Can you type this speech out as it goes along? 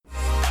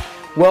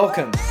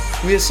Welcome.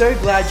 We are so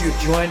glad you've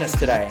joined us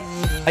today.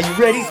 Are you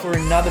ready for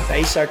another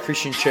Bayside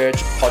Christian Church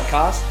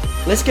podcast?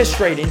 Let's get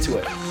straight into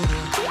it.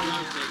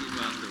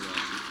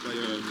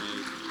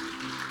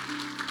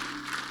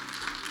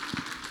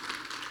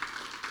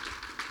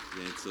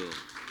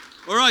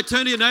 All right,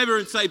 turn to your neighbour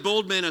and say,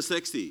 bald men are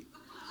sexy.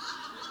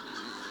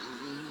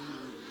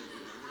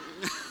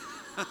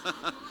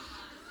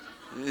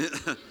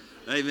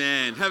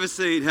 Amen. Have a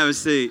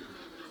seat.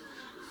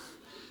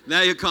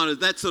 Now you're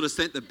that sort of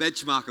set the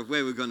benchmark of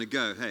where we're going to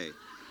go, hey?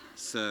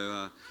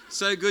 So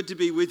good to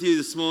be with you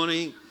this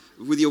morning,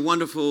 with your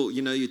wonderful,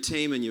 your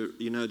team and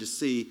to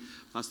see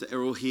Pastor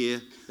Errol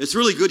here. It's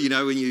really good,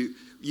 when you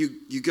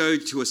go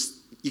to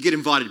you get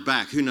invited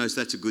back. Who knows,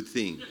 that's a good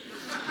thing.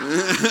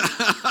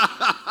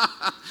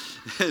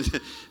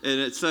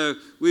 So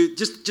we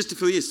just to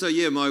fill you. So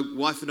my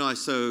wife and I.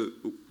 So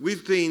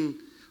we've been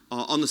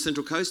on the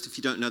Central Coast. If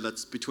you don't know,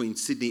 that's between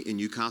Sydney and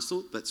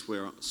Newcastle. That's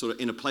where sort of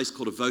in a place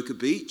called Avoca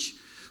Beach,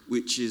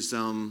 which is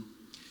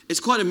it's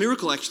quite a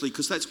miracle actually,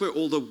 because that's where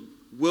all the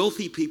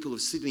wealthy people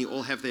of Sydney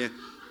all have their.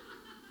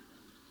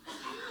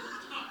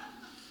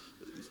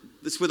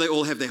 That's where they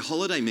all have their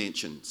holiday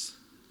mansions.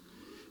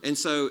 And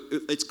so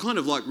it's kind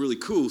of like really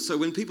cool. So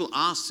when people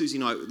ask Susie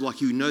and I, like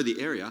the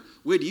area,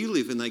 where do you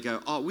live? And they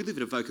go, oh, we live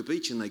at Avoca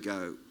Beach. And they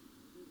go,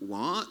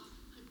 what?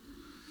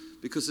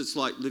 Because it's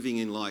like living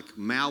in like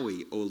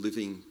Maui or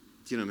living,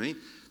 do you know what I mean?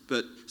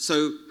 But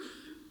so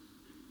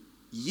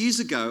years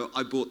ago,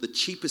 I bought the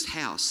cheapest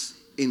house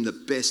in the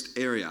best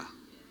area.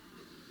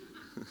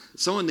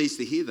 Someone needs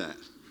to hear that.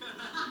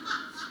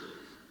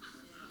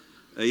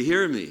 Are you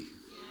hearing me?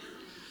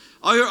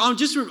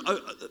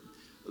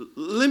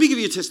 Let me give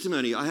you a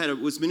testimony. I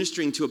was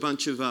ministering to a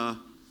bunch of, and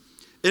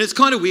it's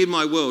kind of weird,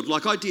 my world.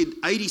 Like I did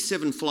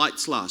 87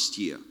 flights last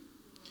year.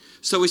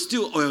 So we're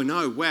still, oh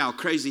no, wow,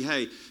 crazy,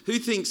 hey. Who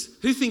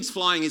thinks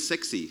flying is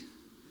sexy?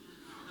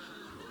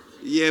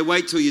 Yeah,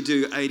 wait till you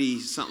do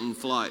 80-something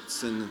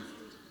flights and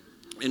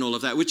all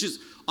of that, which is,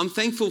 I'm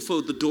thankful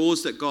for the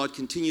doors that God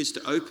continues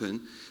to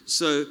open.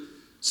 So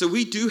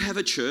we do have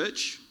a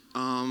church,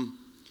 and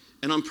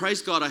I'm,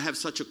 praise God, I have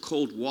such a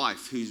called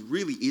wife who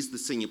really is the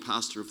senior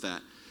pastor of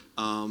that.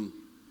 And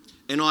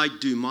I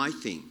do my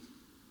thing.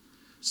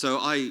 So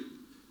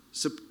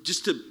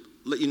just to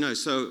let you know,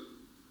 so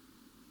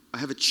I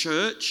have a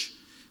church,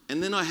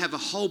 and then I have a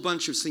whole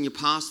bunch of senior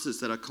pastors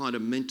that I kind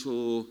of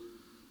mentor,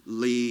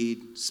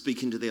 lead,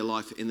 speak into their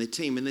life and their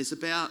team. And there's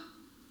about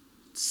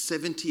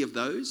 70 of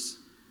those.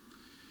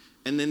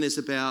 And then there's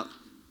about,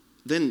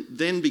 then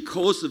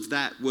because of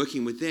that,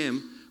 working with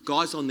them,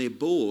 guys on their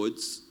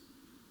boards,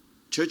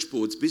 church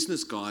boards,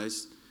 business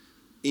guys,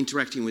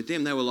 interacting with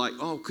them, they were like,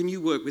 oh, can you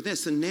work with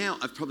us? And now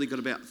I've probably got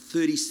about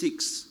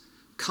 36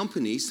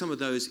 companies, some of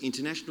those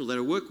international, that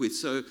I work with.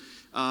 So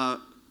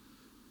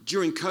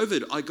during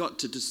COVID, I got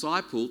to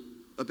disciple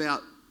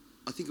about,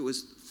 I think it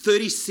was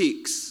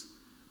 36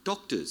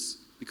 doctors,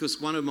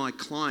 because one of my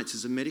clients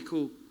is a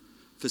medical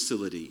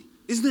facility.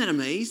 Isn't that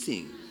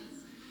amazing?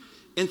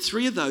 And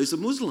 3 of those are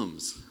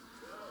Muslims.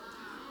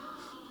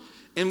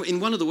 And in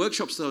one of the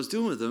workshops that I was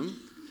doing with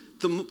them,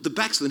 the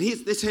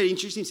backslidden, that's how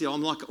interesting.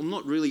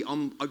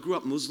 I grew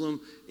up Muslim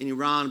in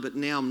Iran, but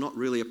now I'm not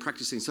really a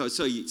practicing. So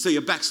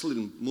you're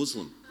backslidden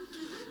Muslim.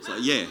 So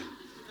yeah.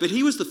 But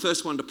he was the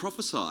first one to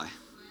prophesy.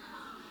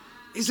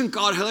 Isn't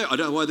God hilarious? I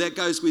don't know why that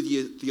goes with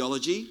your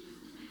theology.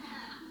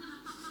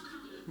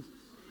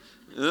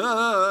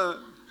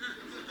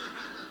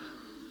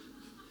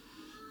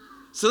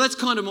 So that's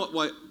kind of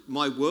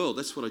my world.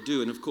 That's what I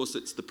do. And of course,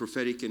 it's the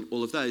prophetic and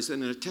all of those.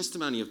 And then a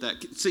testimony of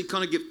that. See,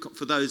 kind of give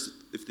for those,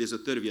 if there's a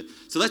third of you.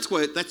 So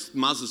that's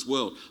Muz's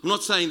world. I'm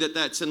not saying that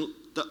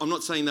I'm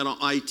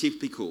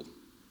atypical.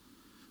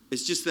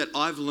 It's just that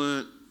I've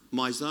learnt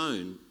my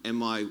zone and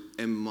my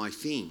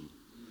thing.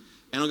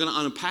 And I'm going to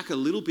unpack a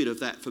little bit of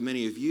that for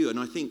many of you. And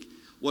I think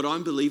what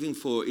I'm believing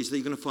for is that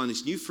you're going to find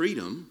this new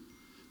freedom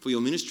for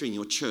your ministry and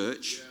your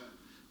church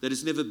that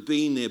has never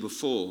been there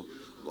before.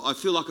 I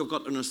feel like I've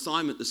got an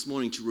assignment this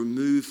morning to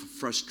remove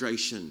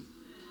frustration.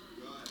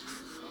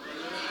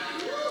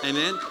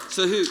 Amen.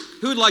 So who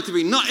would like to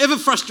be not ever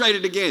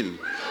frustrated again?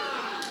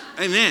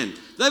 Amen.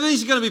 That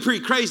means you're going to be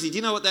pretty crazy. Do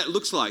you know what that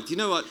looks like? Do you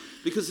know what?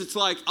 Because it's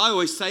like, I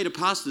always say to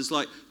pastors,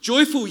 like,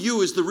 joyful you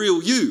is the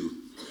real you.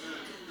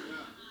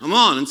 Come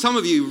on. And some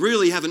of you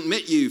really haven't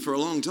met you for a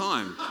long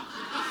time.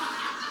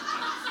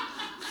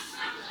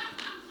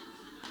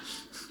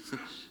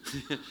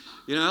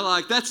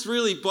 Like that's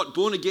really what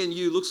born again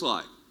you looks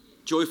like.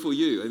 Joyful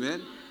you,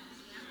 amen?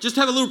 Just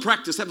have a little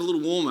practice, have a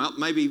little warm up,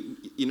 maybe,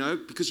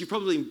 because you've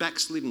probably been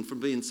backslidden from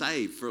being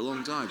saved for a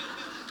long time.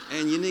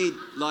 And you need,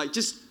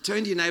 just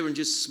turn to your neighbour and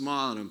just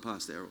smile at him,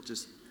 Pastor Errol.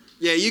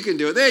 Yeah, you can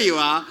do it. There you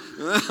are.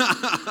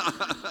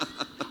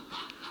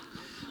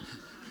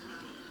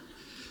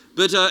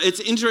 But it's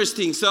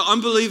interesting. So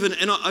I'm believing,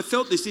 and I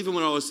felt this even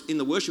when I was in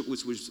the worship,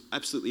 which was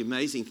absolutely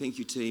amazing. Thank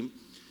you, team.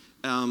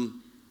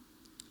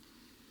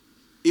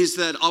 Is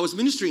that I was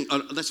ministering,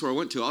 that's where I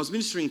went to. I was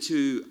ministering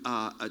to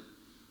a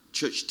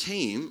church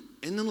team,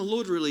 and then the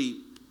Lord really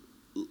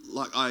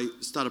I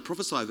started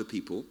prophesying over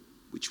people,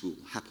 which will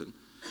happen,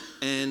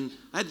 and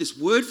I had this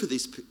word for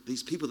these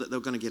people that they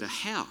were going to get a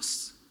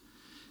house.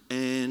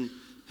 And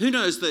who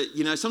knows that,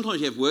 sometimes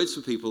you have words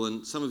for people,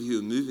 and some of you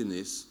who move in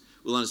this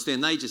will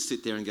understand, they just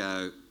sit there and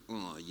go,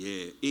 oh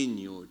yeah, in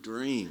your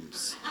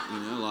dreams.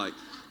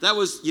 That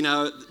was,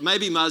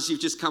 maybe Muzz,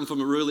 you've just come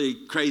from a really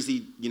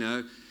crazy,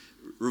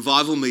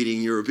 revival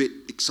meeting, you're a bit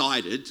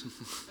excited.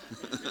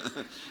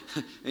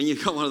 And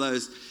you've got one of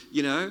those,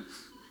 you're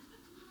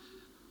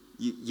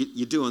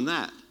doing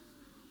that.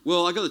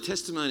 Well, I got a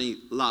testimony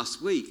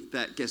last week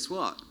that, guess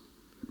what?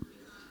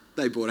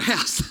 They bought a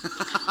house.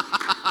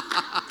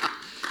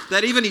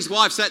 That even his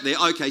wife sat there.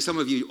 Okay, some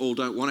of you all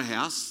don't want a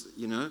house,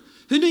 Who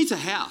needs a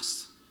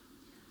house?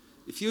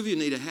 A few of you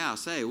need a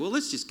house, hey? Well,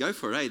 let's just go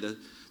for it, hey?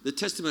 The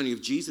testimony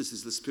of Jesus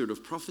is the spirit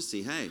of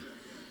prophecy, hey?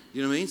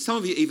 You know what I mean? Some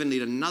of you even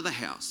need another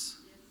house.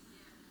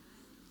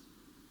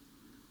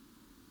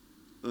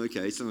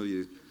 Okay, some of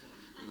you.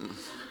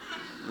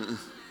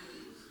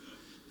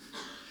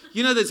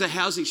 There's a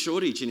housing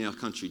shortage in our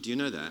country. Do you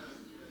know that?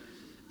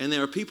 And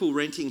there are people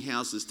renting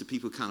houses to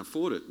people who can't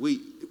afford it.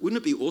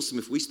 Wouldn't it be awesome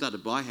if we started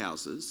to buy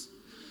houses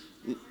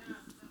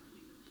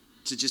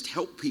to just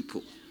help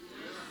people?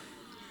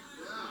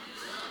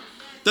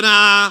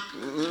 Ta-da!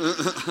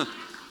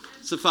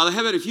 So, Father,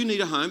 how about if you need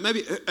a home?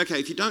 Maybe, okay,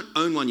 if you don't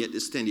own one yet,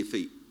 just stand to your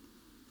feet.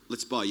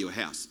 Let's buy you a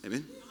house.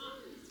 Amen?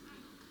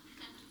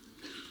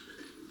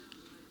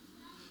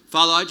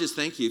 Father, I just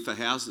thank you for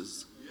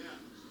houses.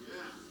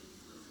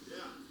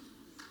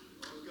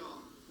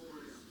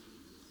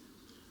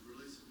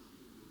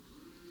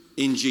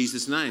 In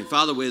Jesus' name.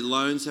 Father, where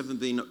loans haven't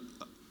been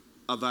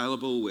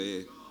available,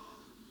 where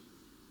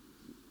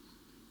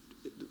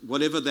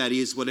whatever that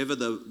is, whatever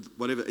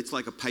it's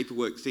like a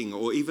paperwork thing,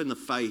 or even the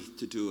faith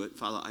to do it,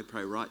 Father, I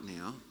pray right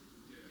now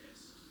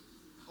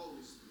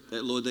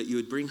that, Lord, that you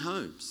would bring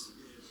homes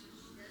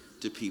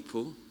to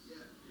people.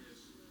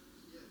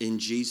 In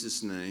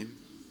Jesus' name.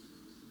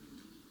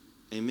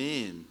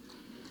 Amen.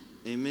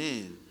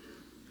 Amen.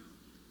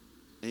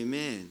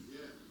 Amen.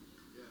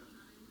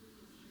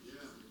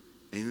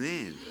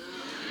 Amen.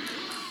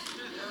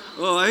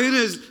 Well,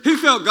 who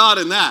felt God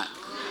in that?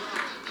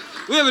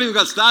 We haven't even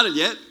got started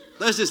yet.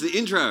 That's just the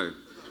intro.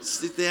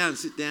 Sit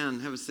down,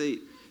 have a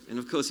seat. And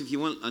of course, if you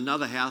want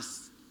another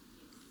house,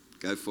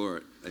 go for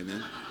it.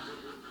 Amen.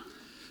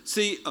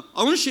 See,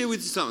 I want to share with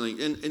you something,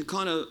 and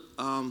kind of,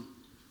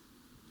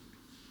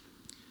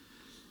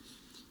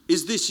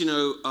 is this,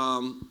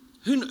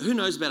 who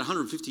knows about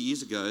 150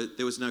 years ago,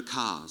 there was no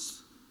cars.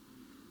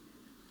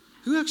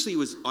 Who actually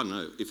was, I don't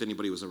know if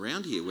anybody was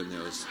around here when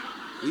there was,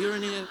 were you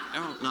in here?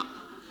 Oh, no.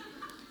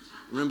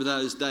 Remember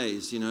those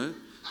days, And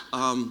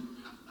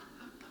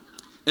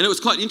it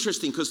was quite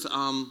interesting because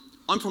I'm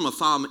from a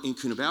farm in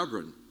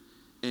Coonabarabran,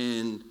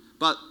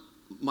 but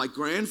my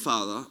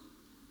grandfather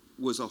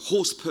was a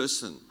horse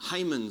person.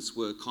 Haymans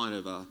were kind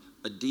of a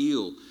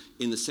deal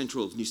in the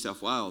central of New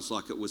South Wales,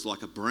 like it was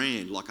like a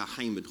brand, like a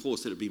Hayman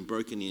horse that had been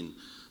broken in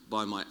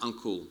by my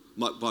uncle,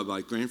 by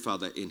my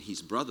grandfather and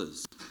his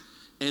brothers.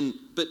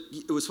 But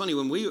it was funny,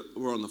 when we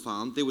were on the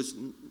farm, there was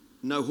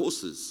no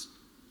horses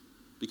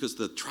because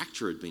the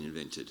tractor had been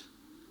invented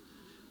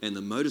and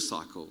the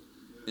motorcycle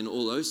and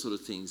all those sort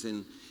of things.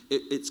 And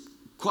it's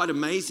quite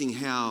amazing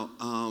how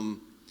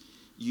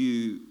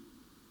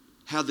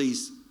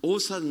these, all of a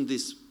sudden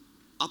this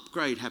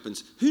upgrade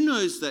happens. Who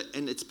knows that,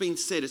 and it's been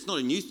said, it's not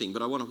a new thing,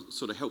 but I want to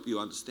sort of help you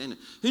understand it.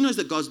 Who knows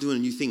that God's doing a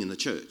new thing in the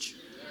church?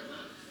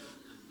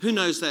 Who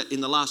knows that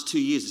in the last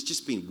 2 years it's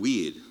just been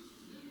weird?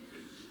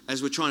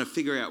 As we're trying to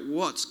figure out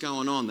what's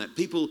going on, that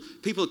people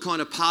are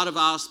kind of part of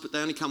us, but they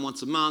only come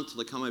once a month, or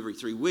they come every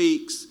 3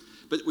 weeks.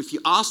 But if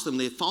you ask them,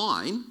 they're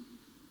fine,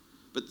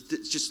 but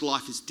it's just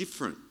life is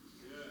different.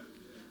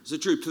 Is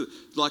it true?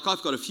 Like,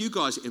 I've got a few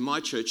guys in my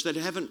church that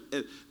haven't,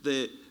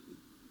 they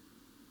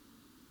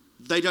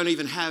don't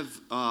even have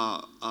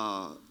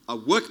a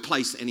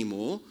workplace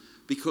anymore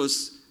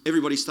because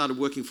everybody started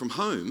working from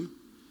home,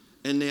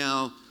 and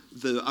now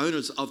the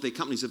owners of their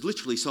companies have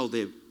literally sold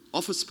their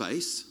office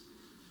space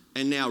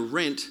and now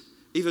rent.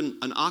 Even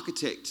an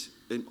architect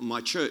in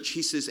my church,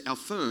 he says, our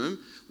firm,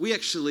 we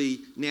actually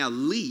now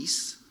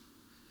lease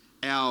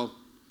our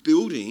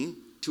building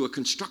to a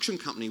construction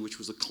company, which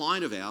was a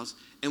client of ours,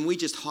 and we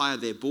just hire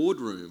their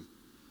boardroom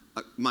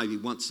maybe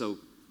once a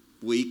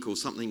week or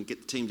something,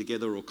 get the team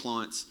together or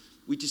clients.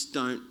 We're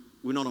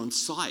not on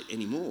site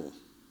anymore.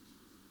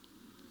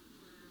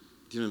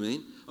 Do you know what I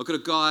mean? I've got a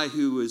guy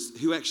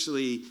who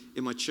actually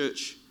in my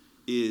church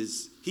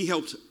he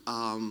helped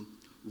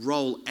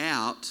roll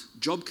out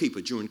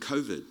JobKeeper during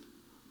COVID.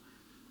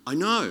 I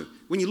know.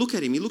 When you look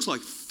at him, he looks like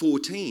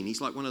 14.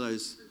 He's like one of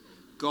those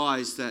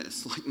guys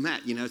that's like,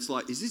 Matt, it's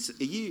like,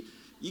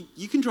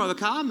 you can drive a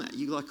car, Matt.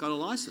 You like got a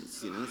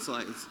license, It's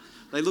like,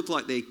 they look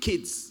like they're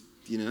kids,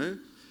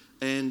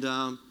 And,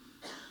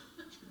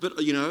 but,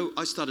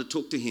 I started to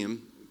talk to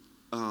him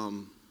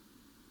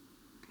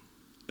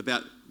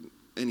about,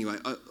 anyway,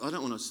 I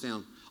don't want to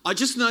sound, I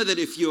just know that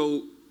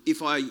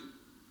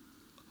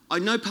I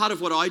know part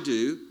of what I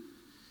do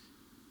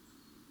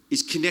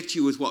is connect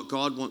you with what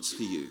God wants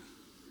for you.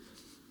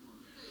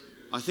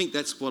 I think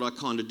that's what I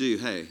kind of do,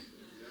 hey?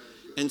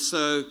 And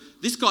so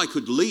this guy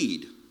could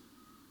lead.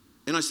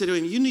 And I said to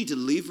him, you need to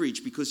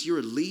leverage because you're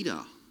a leader.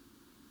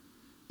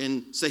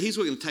 And so he's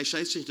working in the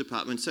taxation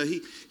department. So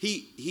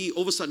he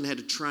all of a sudden had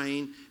to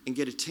train and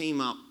get a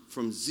team up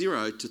from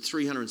 0 to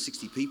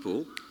 360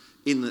 people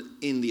in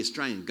the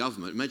Australian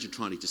government. Imagine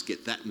trying to just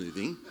get that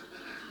moving.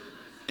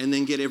 And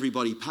then get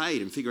everybody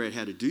paid and figure out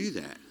how to do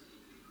that.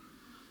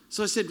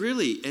 So I said,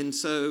 really? And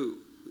so,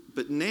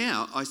 but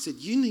now I said,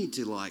 you need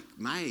to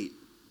mate,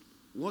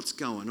 what's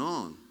going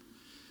on?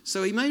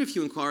 So he made a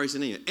few inquiries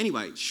and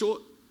anyway,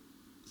 short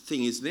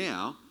thing is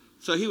now,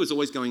 so he was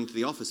always going to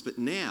the office, but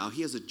now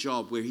he has a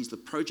job where he's the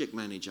project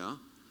manager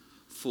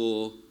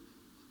for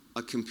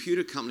a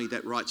computer company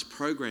that writes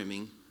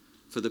programming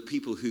for the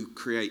people who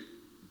create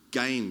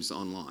games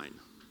online.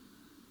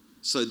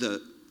 So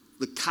the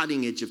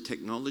cutting edge of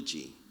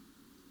technology.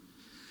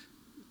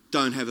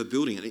 Don't have a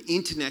building. An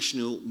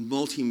international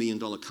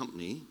multi-million-dollar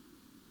company,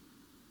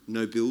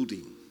 no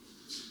building.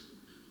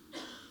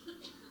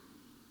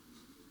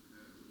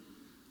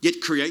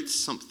 Yet creates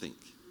something.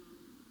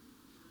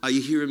 Are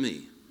you hearing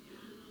me?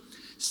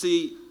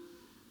 See,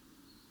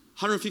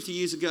 150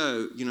 years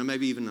ago,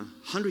 maybe even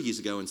 100 years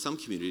ago in some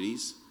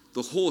communities,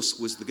 the horse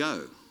was the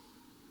go.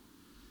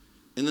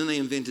 And then they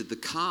invented the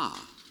car.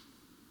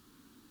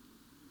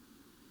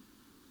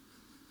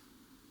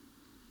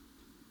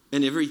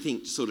 And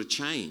everything sort of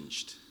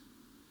changed.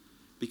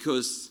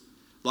 Because,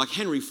 like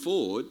Henry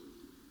Ford,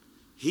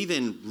 he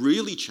then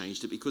really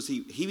changed it because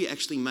he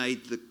actually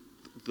made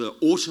the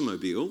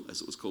automobile, as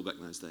it was called back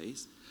in those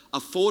days,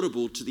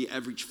 affordable to the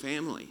average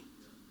family.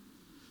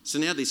 So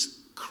now this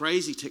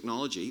crazy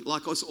technology,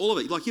 it's all of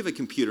it, like you have a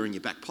computer in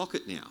your back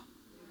pocket now.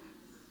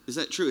 Is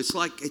that true?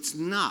 It's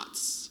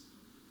nuts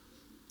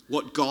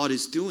what God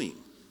is doing.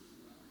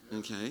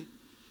 Okay?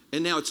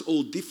 And now it's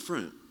all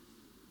different.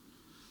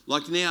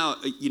 Like now,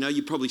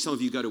 some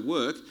of you go to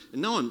work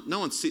and no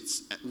one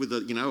sits with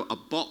a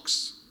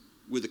box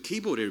with a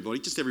keyboard,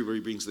 everybody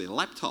brings their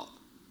laptop.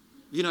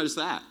 You notice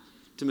that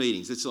to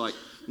meetings. It's like,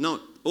 no,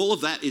 all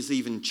of that is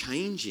even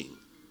changing,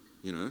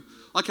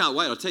 I can't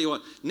wait. I'll tell you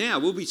what, now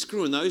we'll be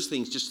screwing those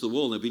things just to the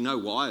wall and there'll be no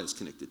wires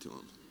connected to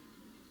them.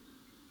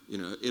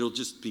 It'll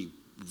just be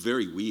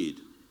very weird.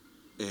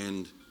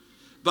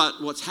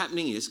 But what's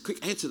happening is,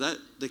 quick answer that,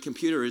 the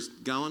computer is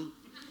going,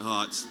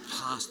 it's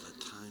past that,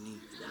 Tony.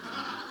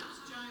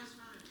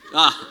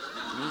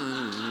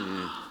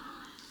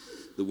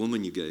 The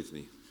woman you gave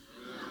me.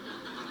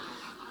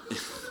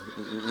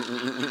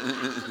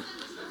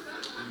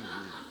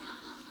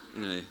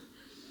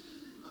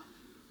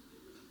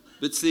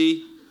 But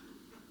see,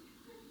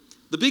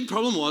 the big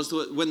problem was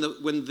when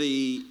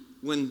the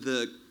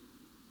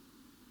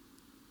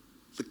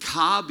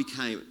car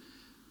became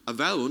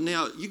available.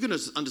 Now you're going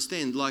to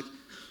understand,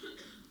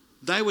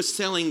 they were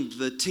selling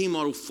the T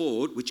model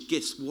Ford, which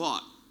guess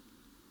what?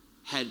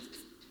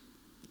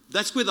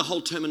 That's where the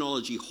whole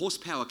terminology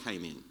horsepower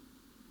came in.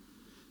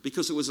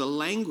 Because it was a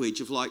language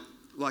of do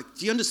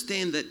you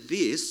understand that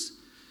this?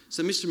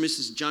 So Mr. and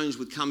Mrs. Jones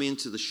would come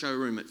into the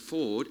showroom at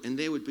Ford and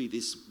there would be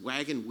this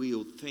wagon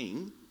wheel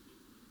thing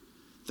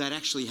that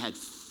actually had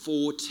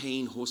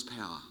 14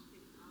 horsepower.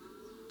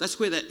 That's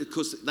where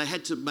because they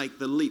had to make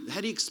the leap. How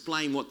do you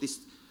explain what this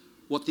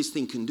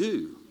thing can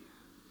do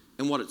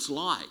and what it's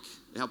like,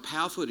 how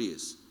powerful it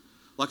is?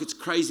 It's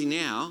crazy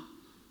now.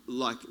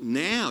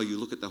 Now you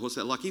look at the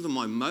horsepower, even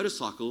my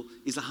motorcycle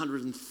is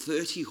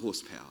 130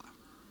 horsepower.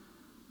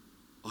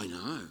 I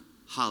know,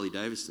 Harley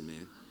Davidson,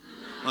 man.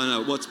 I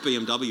know, what's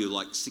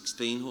BMW,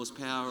 16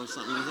 horsepower or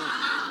something like that?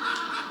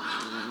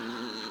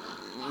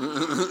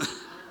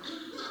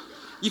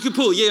 I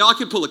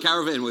could pull a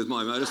caravan with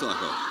my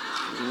motorcycle.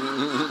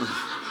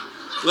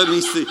 Let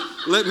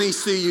me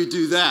see you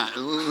do that.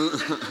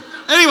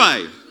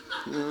 Anyway.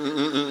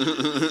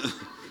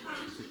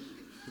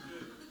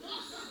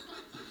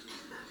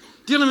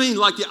 Do you know what I mean?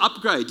 The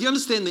upgrade. Do you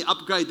understand the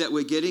upgrade that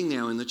we're getting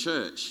now in the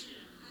church?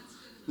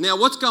 Now,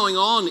 what's going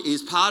on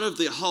is part of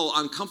the whole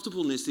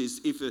uncomfortableness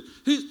is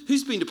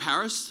who's been to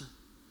Paris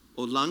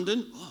or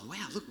London? Oh,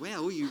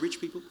 wow, all you rich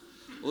people,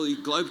 all you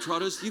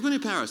globetrotters. You've been to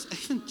Paris.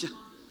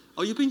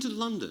 You've been to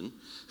London.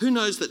 Who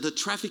knows that the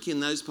traffic in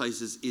those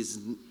places is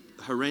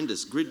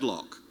horrendous,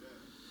 gridlock.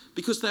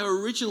 Because they were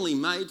originally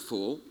made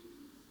for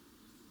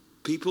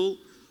people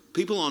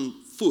on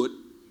foot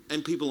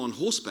and people on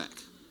horseback.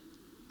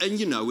 And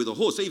with a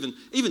horse, even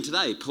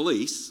today,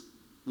 police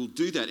will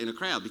do that in a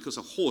crowd because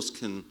a horse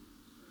can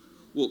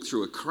walk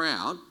through a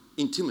crowd,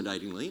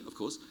 intimidatingly, of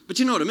course. But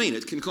you know what I mean?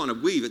 It can kind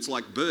of weave. It's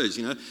like birds,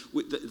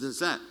 There's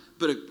that.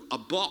 But a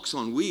box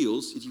on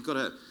wheels, you've got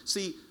to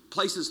see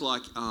places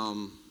like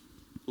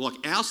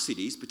our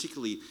cities,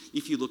 particularly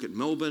if you look at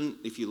Melbourne,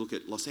 if you look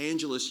at Los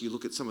Angeles, you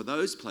look at some of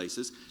those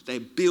places, they're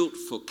built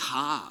for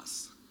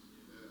cars.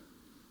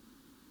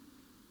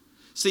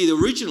 See,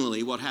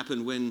 originally what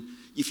happened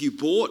if you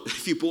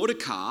bought a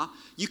car,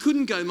 you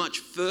couldn't go much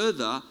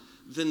further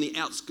than the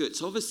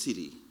outskirts of a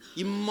city.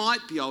 You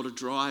might be able to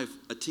drive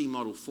a T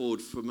model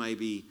Ford for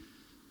maybe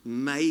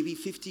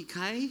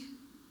 50k.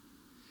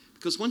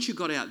 Because once you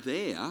got out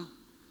there,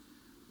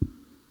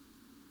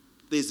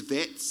 there's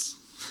vets,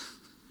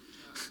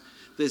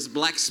 there's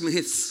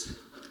blacksmiths,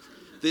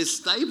 there's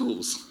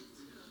stables,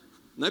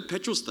 no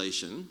petrol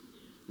station,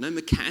 no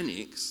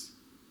mechanics.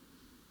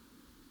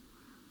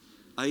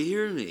 Are you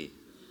hearing me?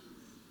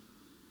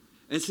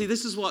 And see,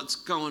 this is what's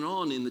going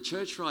on in the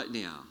church right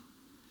now.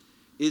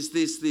 Is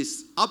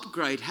this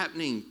upgrade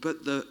happening,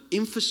 but the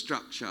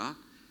infrastructure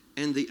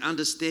and the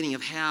understanding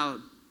of how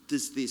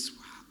does this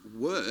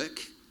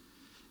work,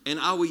 and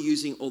are we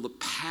using all the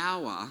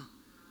power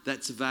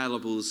that's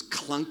available is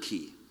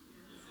clunky.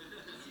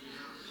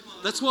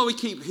 That's why we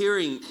keep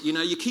hearing,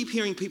 you keep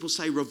hearing people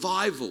say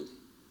revival.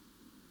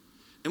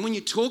 And when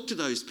you talk to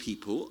those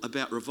people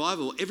about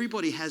revival,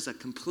 everybody has a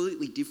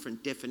completely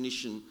different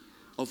definition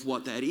of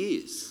what that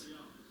is.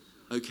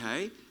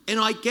 Okay? And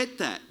I get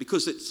that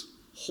because it's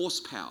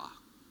horsepower.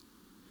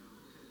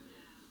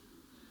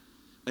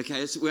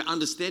 Okay, we're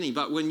understanding.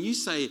 But when you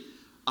say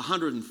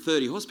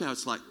 130 horsepower,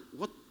 it's like,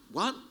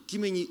 what? Do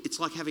you mean it's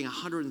like having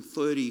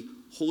 130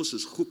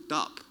 horses hooked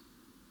up?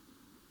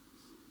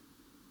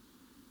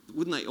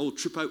 Wouldn't they all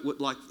trip out?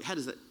 Like, how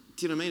does that,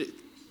 do you know what I mean?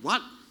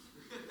 What?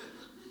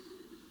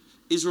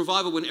 Is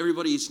revival when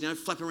everybody is,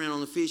 flapping around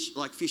on the fish,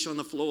 like fish on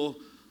the floor,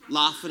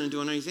 laughing and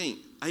doing anything?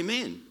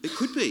 Amen. It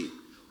could be.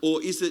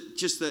 Or is it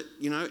just that,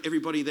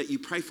 everybody that you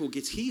pray for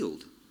gets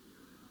healed?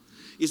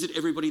 Is it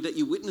everybody that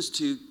you witness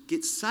to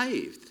gets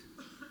saved?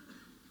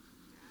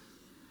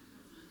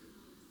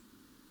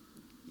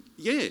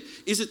 Yeah.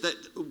 Is it that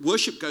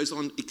worship goes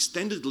on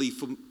extendedly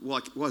for,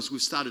 like as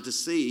we've started to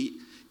see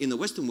in the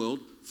Western world,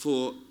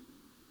 for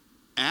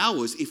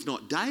hours, if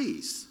not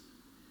days?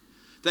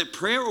 That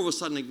prayer all of a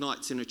sudden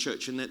ignites in a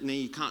church, and that now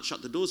you can't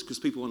shut the doors because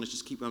people want to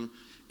just keep on.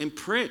 And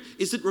prayer,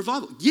 is it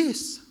revival?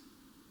 Yes.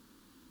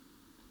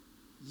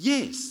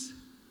 Yes.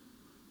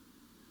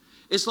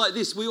 It's like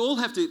this. We all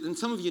have to, and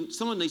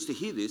someone needs to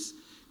hear this.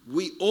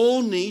 We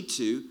all need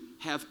to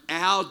have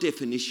our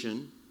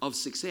definition of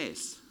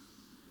success.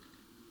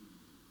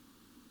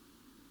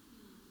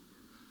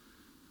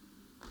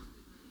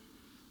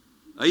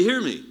 Are you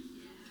hearing me?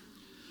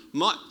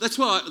 That's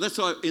why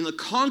in the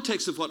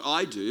context of what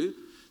I do,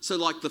 so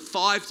like the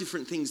 5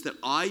 different things that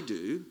I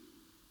do,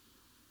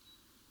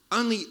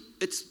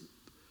 it's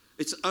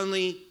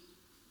only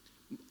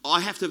I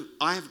have,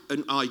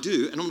 and I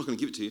do, and I'm not going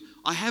to give it to you,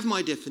 I have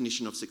my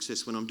definition of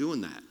success when I'm doing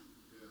that.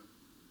 Yeah.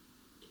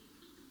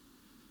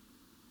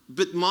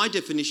 But my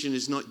definition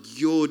is not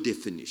your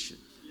definition.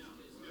 Yeah.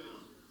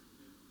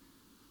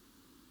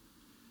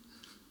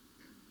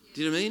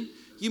 Do you know what I mean?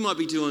 You might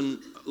be doing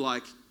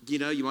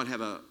you might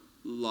have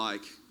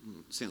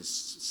sounds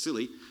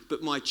silly,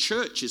 but my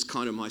church is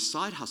kind of my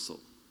side hustle.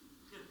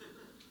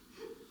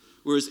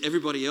 Whereas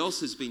everybody else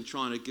has been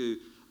trying to do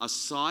a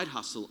side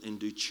hustle and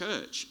do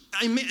church.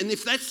 Amen. And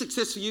if that's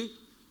success for you,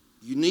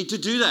 you need to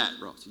do that,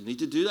 Ross. You need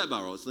to do that,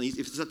 Ross.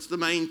 If that's the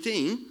main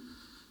thing,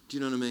 do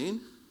you know what I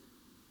mean?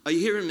 Are you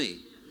hearing me?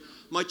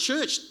 My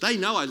church, they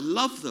know I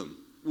love them.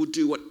 Will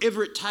do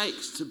whatever it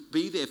takes to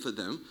be there for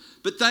them.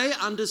 But they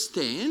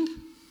understand,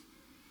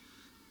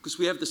 because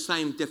we have the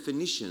same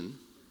definition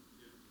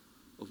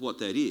of what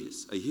that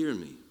is. Are you hearing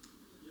me?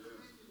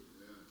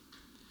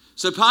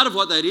 So part of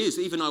what that is,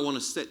 even I want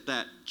to set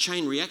that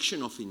chain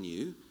reaction off in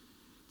you,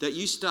 that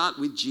you start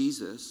with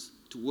Jesus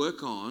to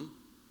work on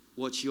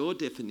what's your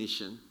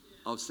definition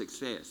of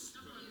success.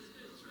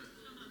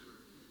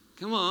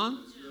 Come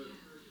on.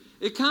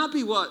 It can't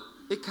be what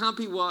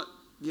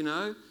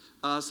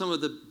some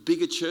of the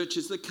bigger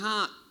churches that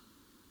can't.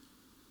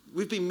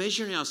 We've been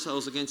measuring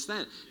ourselves against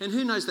that. And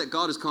who knows that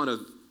God has kind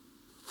of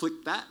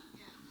flicked that?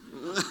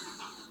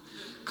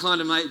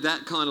 Kind of made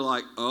that kind of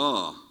like,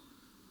 oh.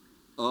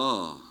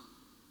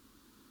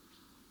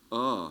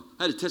 I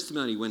had a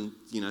testimony when,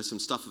 some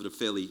stuff at a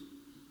fairly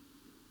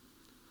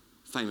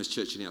famous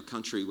church in our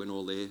country when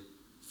all their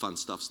fun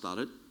stuff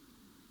started.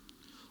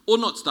 Or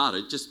not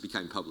started, just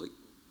became public.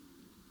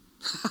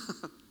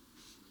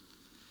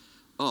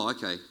 Oh,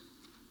 okay.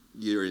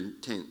 You're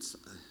intense.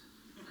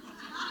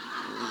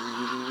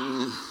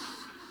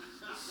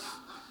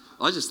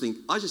 I just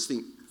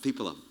think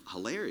people are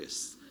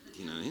hilarious,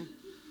 you know what I mean?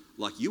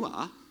 Like you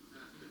are.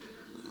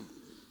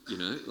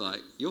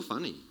 Like you're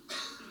funny.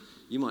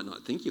 You might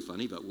not think you're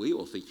funny, but we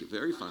all think you're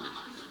very funny.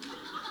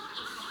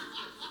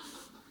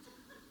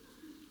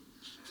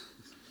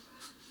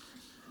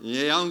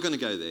 Yeah, I'm going to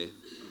go there.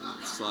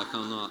 It's like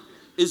I'm not.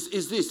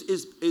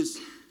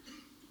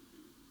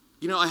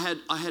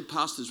 I had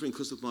pastors ring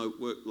because of my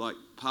work, like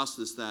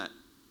pastors that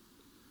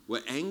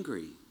were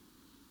angry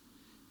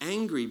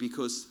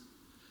because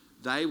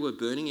they were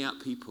burning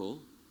out people,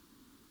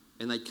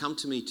 and they'd come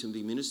to me to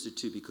be ministered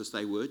to because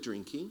they were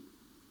drinking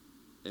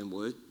and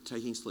were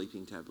taking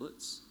sleeping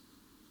tablets,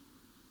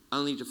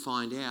 only to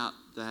find out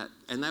that,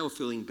 and they were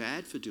feeling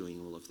bad for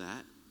doing all of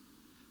that,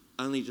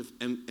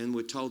 and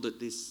were told that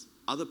this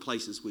other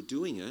places were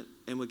doing it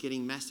and were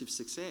getting massive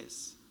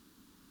success,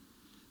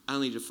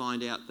 only to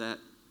find out that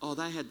oh,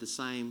 they had the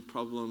same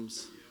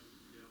problems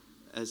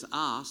as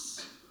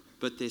us,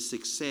 but their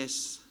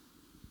success,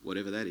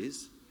 whatever that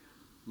is,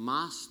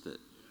 masked it.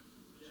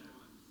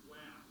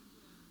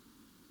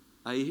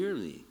 Are you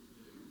hearing me?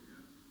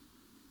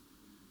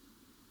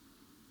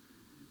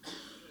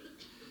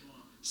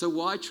 So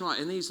why try?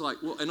 And he's like,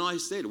 well, and I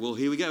said, well,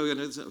 here we go. We're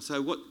going to,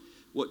 so what,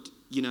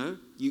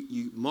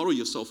 you model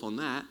yourself on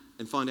that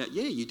and find out,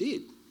 yeah, you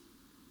did.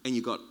 And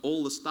you got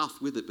all the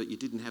stuff with it, but you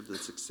didn't have the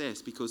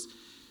success because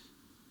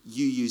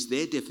you used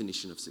their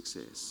definition of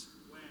success,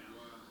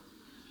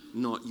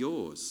 not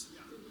yours.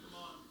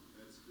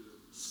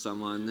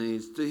 Someone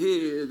needs to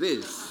hear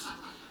this.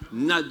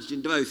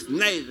 Nudging both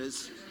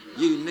neighbours,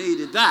 you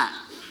needed that.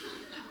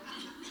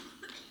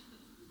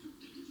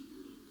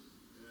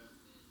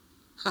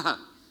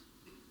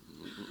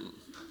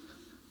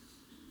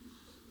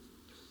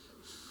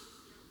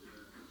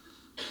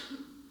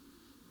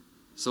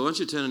 So why don't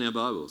you turn in our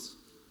Bibles?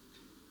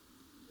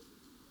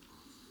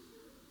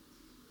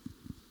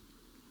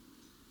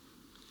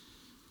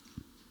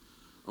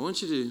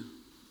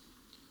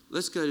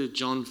 Let's go to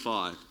John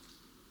 5.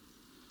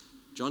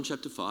 John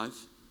chapter 5.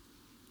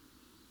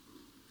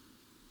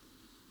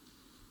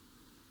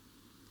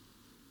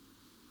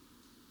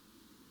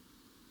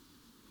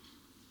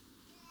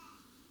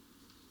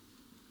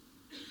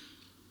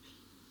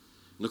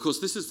 And of course,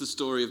 this is the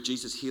story of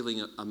Jesus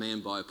healing a man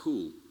by a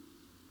pool.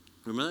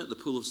 Remember that? The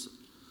pool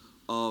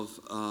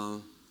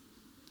of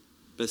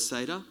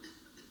Bethsaida?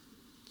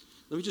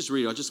 Let me just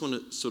read it. I just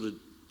want to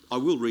I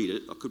will read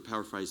it. I could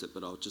paraphrase it,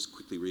 but I'll just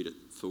quickly read it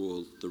for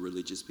all the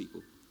religious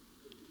people.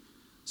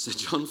 So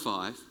John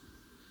 5,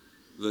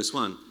 verse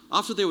 1.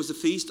 After there was a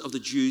feast of the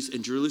Jews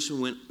and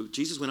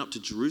Jesus went up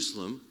to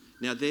Jerusalem.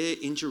 Now there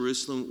in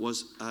Jerusalem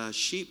was a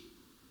sheep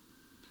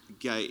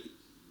gate,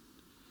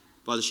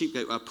 by the sheep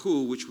gate, a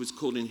pool which was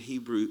called in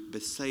Hebrew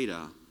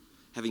Bethsaida,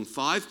 having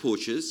 5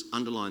 porches,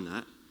 underline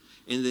that.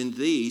 And then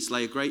these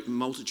lay a great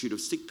multitude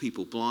of sick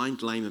people,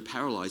 blind, lame and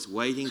paralyzed,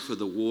 waiting for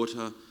the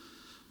water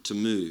to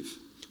move.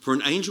 For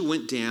an angel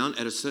went down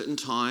at a certain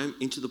time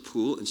into the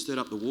pool and stirred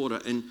up the water,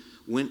 and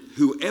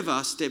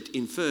whoever stepped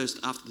in first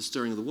after the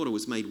stirring of the water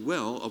was made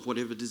well of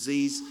whatever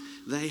disease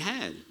they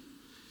had.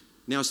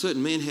 Now a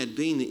certain man had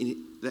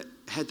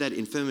that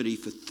infirmity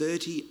for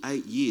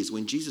 38 years.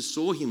 When Jesus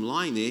saw him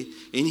lying there,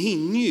 and he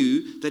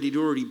knew that he'd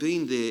already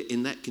been there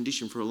in that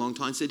condition for a long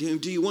time, said to him,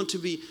 "Do you want to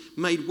be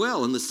made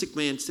well?" And the sick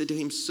man said to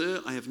him,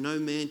 "Sir, I have no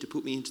man to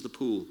put me into the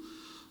pool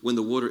when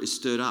the water is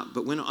stirred up.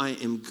 But when I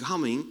am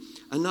coming,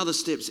 another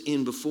steps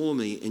in before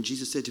me." And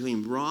Jesus said to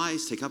him,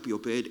 "Rise, take up your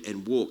bed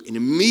and walk." And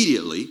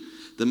immediately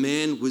the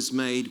man was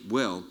made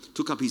well,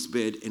 took up his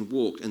bed and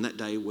walked. And that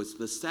day was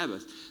the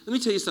Sabbath. Let me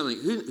tell you something.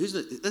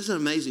 That's an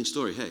amazing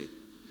story, hey?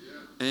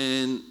 Yeah.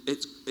 And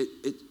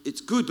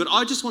it's good. But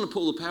I just want to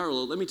pull a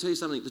parallel. Let me tell you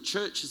something. The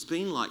church has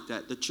been like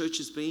that. The church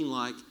has been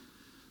like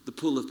the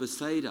pool of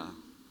Bethsaida,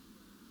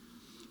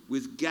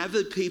 with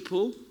gathered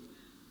people.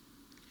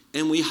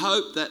 And we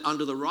hope that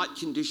under the right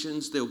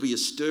conditions, there'll be a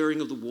stirring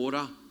of the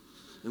water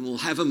and we'll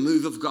have a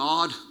move of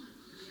God,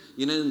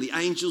 and the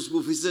angels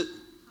will visit.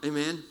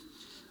 Amen.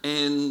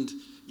 And,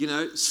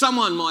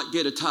 someone might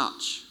get a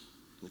touch.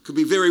 It could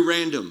be very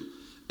random.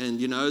 And,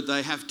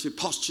 they have to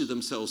posture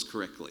themselves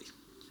correctly.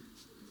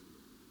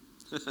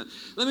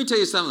 Let me tell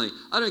you something.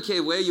 I don't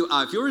care where you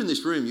are. If you're in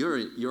this room,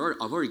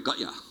 I've already got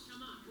you.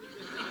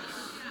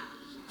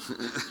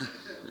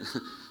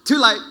 Too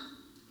late.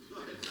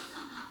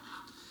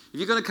 If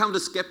you're going to come to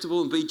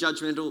skeptical and be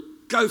judgmental,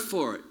 go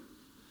for it.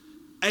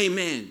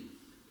 Amen.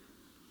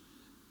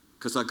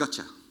 Because I got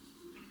you.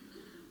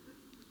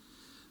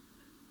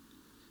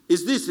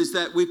 Is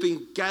that we've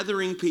been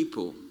gathering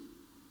people.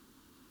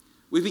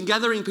 We've been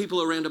gathering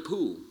people around a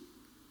pool.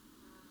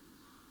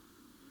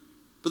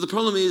 But the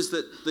problem is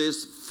that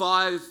there's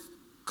 5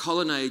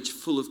 colonnades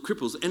full of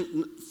cripples.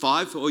 And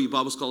 5, for all you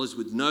Bible scholars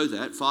would know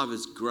that, 5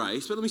 is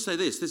grace. But let me say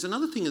this. There's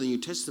another thing in the New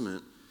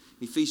Testament,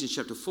 Ephesians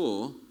chapter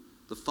 4,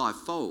 the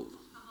 5-fold.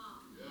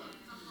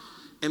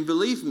 And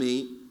believe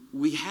me,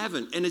 we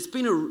haven't. And it's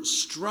been a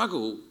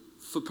struggle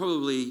for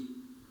probably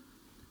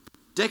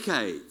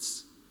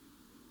decades.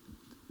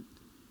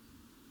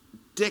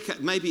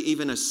 Maybe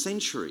even a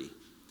century.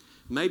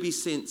 Maybe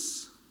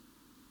since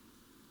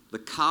the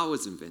car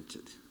was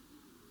invented.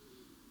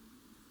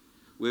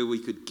 Where we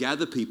could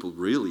gather people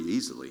really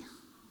easily.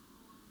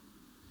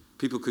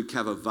 People could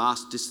cover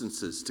vast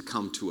distances to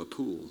come to a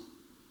pool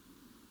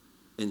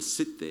and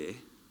sit there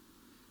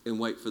and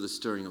wait for the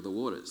stirring of the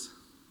waters.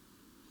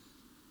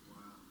 Wow.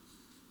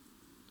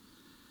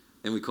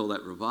 And we call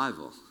that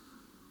revival.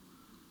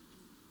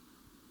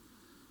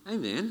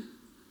 Amen.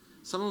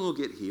 Someone will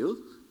get healed.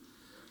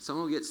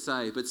 Someone will get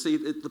saved. But see,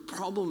 the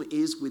problem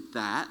is with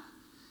that,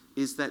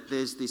 is that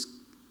there's this,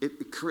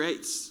 it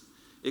creates,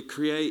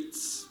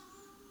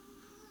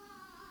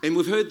 and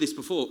we've heard this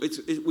before,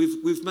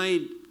 we've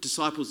made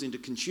disciples into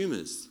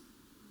consumers.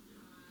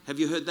 Have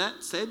you heard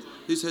that said?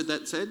 Who's heard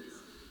that said?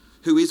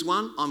 Who is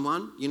one? I'm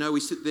one. You know,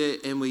 we sit there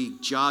and we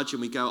judge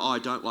and we go, oh, I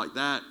don't like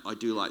that. I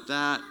do like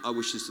that. I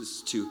wish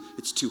it's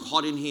too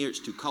hot in here. It's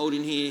too cold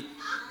in here.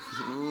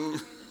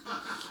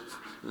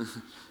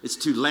 It's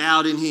too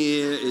loud in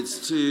here.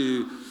 It's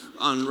too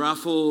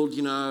unruffled.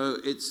 You know,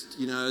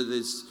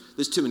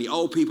 there's too many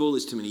old people.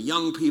 There's too many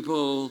young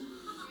people.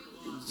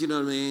 You know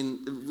what I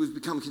mean? We've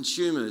become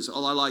consumers.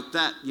 Oh, I like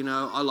that. You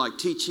know, I like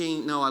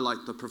teaching. No, I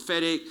like the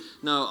prophetic.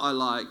 No, I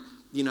like,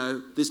 you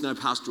know, there's no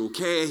pastoral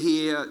care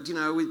here. You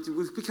know,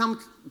 we've become,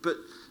 but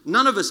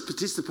none of us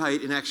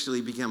participate in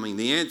actually becoming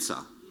the answer.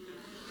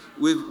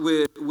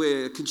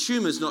 We're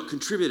consumers, not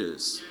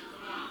contributors.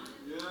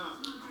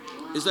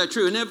 Is that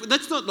true? And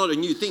that's not a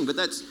new thing, but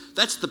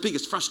that's the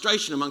biggest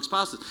frustration amongst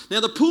pastors. Now,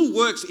 the pool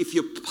works if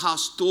you're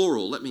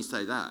pastoral, let me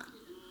say that.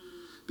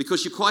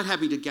 Because you're quite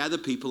happy to gather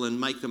people and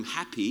make them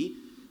happy,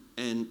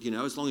 and, you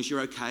know, as long as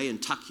you're okay,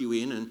 and tuck you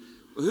in. And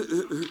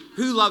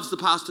who loves the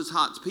pastor's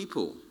heart's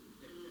people?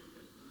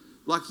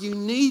 Like, you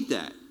need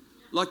that.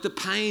 Like the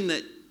pain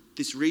that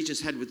this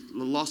region's had with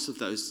the loss of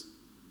those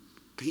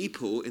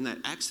people in that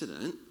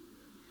accident.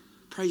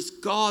 Praise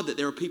God that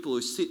there are people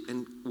who sit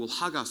and will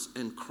hug us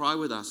and cry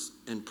with us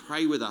and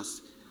pray with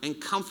us and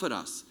comfort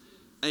us.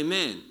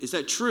 Amen. Is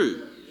that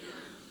true?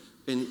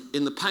 In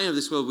the pain of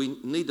this world, we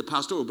need the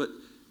pastoral, but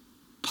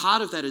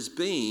part of that is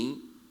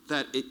being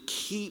that it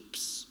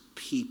keeps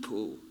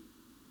people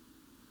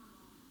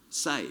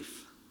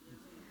safe.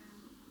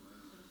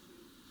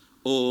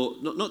 Or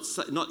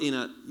not in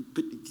a,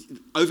 but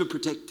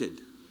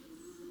overprotected,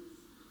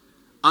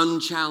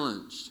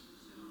 unchallenged,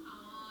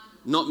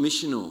 not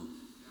missional.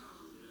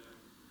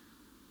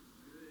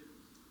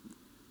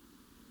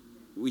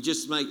 We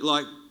just make,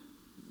 like,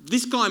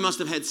 this guy must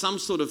have had some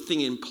sort of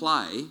thing in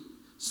play,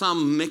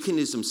 some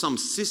mechanism, some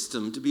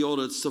system to be able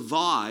to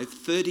survive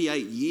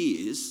 38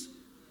 years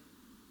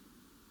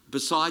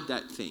beside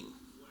that thing.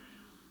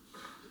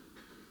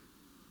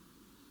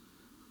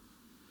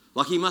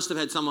 Like, he must have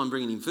had someone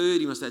bringing him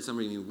food, he must have had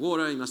someone bringing him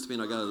water, he must have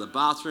been, I go to the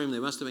bathroom, there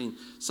must have been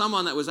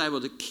someone that was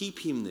able to keep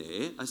him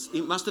there.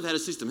 He must have had a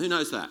system. Who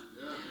knows that?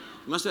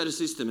 He must have had a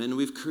system, and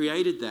we've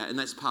created that, and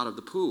that's part of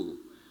the pool.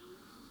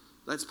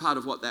 That's part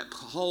of what that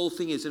whole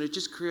thing is, and it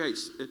just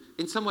creates,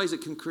 in some ways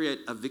it can create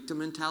a victim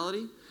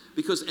mentality,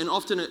 because, and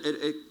often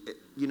it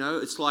you know,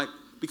 it's like,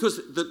 because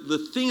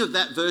the thing of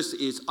that verse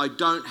is, I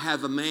don't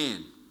have a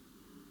man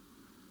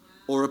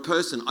or a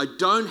person. I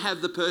don't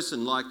have the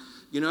person, like,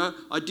 you know,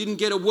 I didn't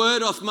get a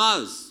word off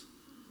Muzz.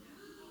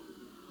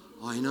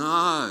 I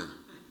know.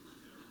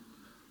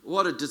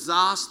 What a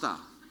disaster.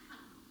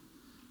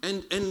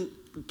 And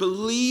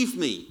believe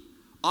me,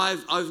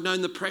 I've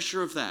known the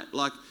pressure of that.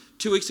 Like,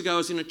 2 weeks ago I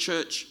was in a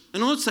church,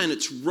 and I'm not saying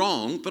it's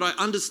wrong, but I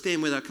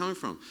understand where they're coming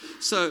from.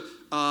 So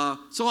I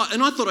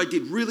thought I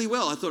did really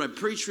well. I thought I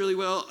preached really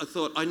well. I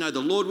thought I know the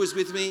Lord was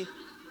with me.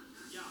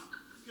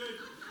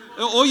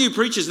 All you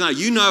preachers know,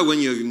 you know when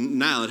you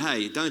nail it,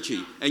 hey, don't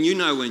you? And you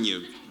know when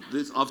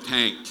I've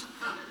tanked.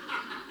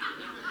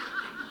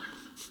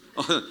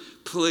 Oh,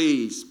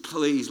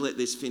 please let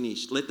this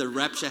finish. Let the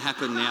rapture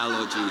happen now,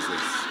 Lord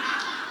Jesus.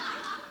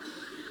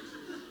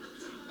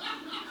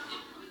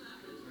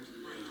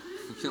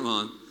 Come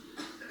on.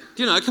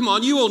 Come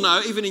on, you all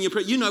know, even in your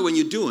prayer, you know when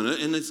you're doing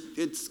it, and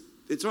it's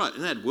right.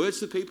 And I had words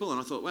for people,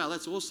 and I thought, wow,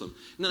 that's awesome.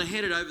 And then I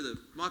handed over the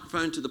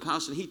microphone to the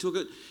pastor, and he took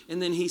it,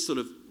 and then he sort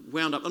of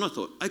wound up, and I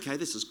thought, okay,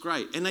 this is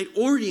great. And they'd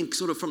already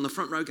sort of from the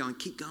front row going,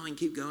 keep going.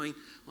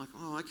 Like,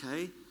 oh,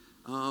 okay.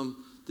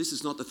 This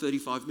is not the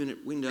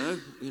 35-minute window,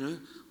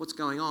 what's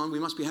going on? We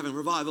must be having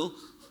revival.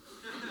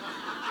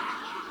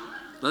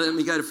 Let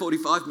me go to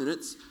 45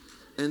 minutes,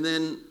 and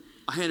then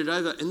I hand it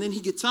over, and then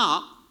he gets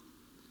up,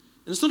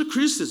 and it's not a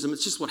criticism,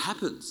 it's just what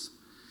happens.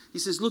 He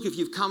says, look, if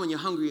you've come and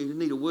you're hungry and you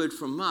need a word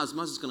from Muzz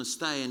is going to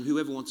stay, and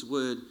whoever wants a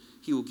word,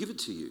 he will give it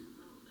to you.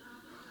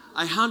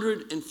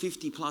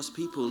 150 plus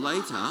people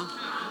later,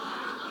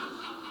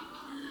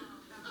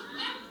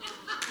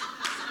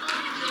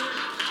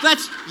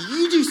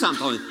 you do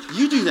sometimes.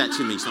 You do that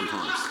to me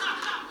sometimes.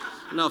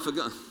 No, I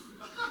forgot.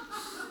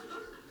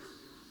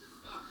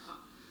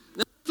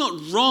 Now, it's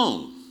not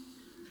wrong.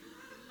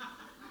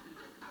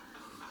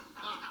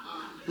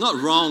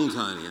 Not wrong,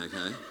 Tony,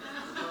 okay?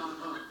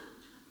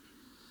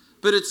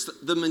 But it's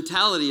the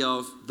mentality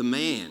of the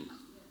man.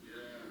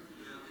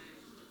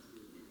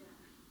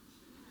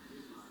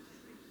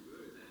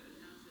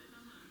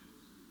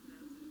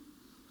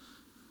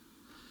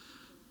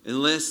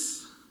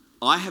 Unless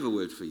I have a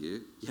word for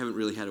you, you haven't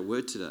really had a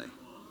word today.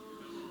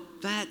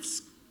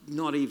 That's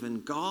not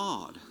even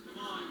God.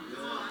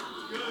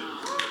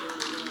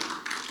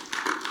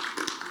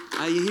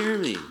 Are you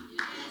hearing me?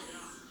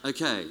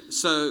 Okay,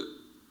 so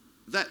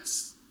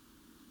that's,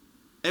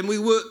 and we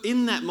were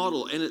in that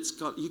model, and it's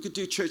got, you could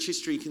do church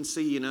history, you can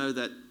see,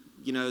 that,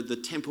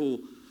 the temple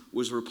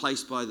was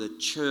replaced by the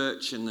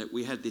church, and that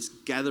we had this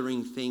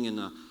gathering thing and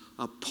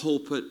a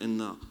pulpit, and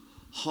the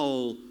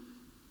whole,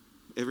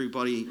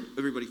 everybody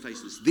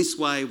faces this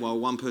way while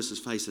one person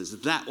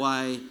faces that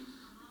way,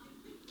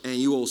 and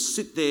you all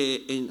sit there,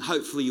 and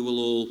hopefully you will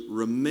all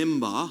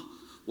remember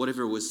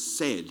whatever was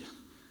said,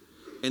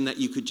 and that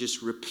you could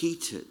just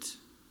repeat it.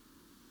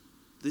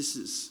 This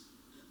is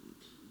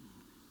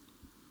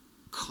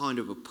kind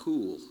of a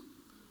pool.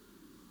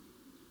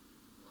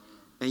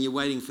 And you're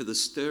waiting for the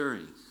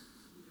stirring.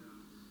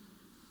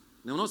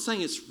 Now, I'm not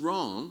saying it's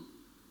wrong.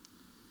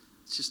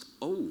 It's just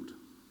old.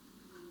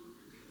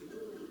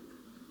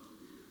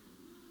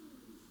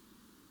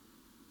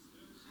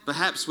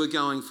 Perhaps we're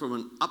going from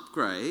an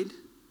upgrade.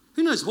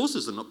 Who knows,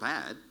 horses are not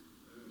bad.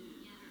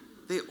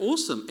 They're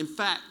awesome. In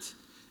fact,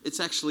 it's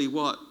actually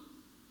what,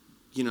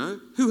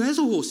 who has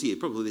a horse here?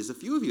 Probably there's a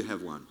few of you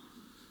have one.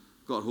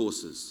 Got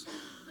horses,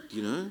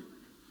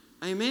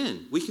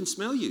 Amen. We can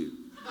smell you.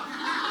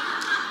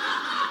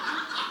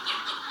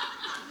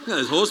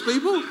 Those horse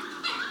people.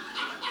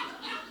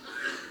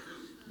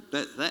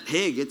 That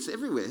hair gets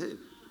everywhere.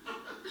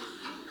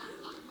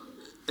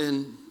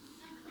 And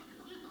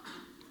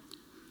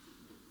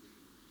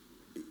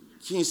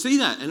can you see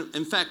that? And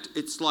in fact,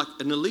 it's like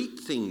an elite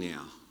thing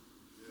now.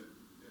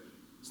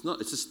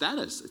 It's a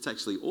status. It's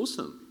actually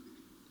awesome.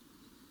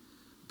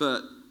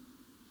 But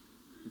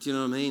do you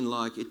know what I mean?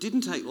 Like, it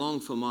didn't take long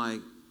for my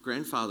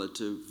grandfather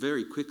to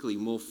very quickly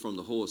morph from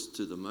the horse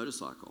to the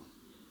motorcycle.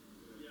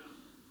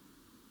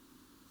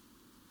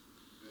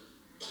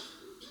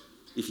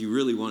 If you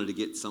really wanted to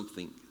get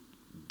something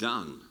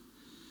done.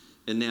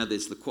 And now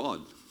there's the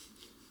quad.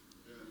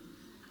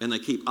 And they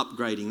keep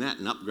upgrading that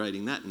and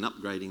upgrading that and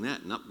upgrading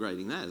that and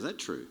upgrading that. Is that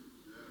true?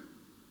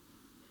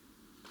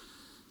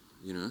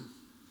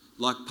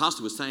 Like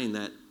Pastor was saying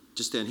that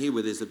just down here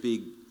where there's a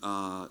big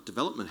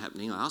development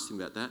happening, I asked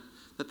him about that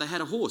they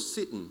had a horse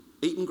sitting,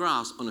 eating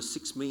grass on a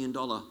 $6 million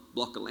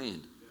block of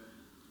land.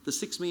 The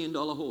 $6 million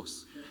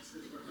horse.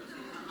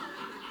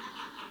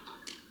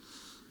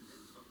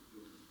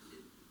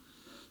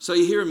 So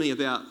you're hearing me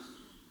about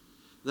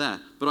that.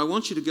 But I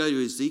want you to go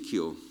to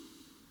Ezekiel.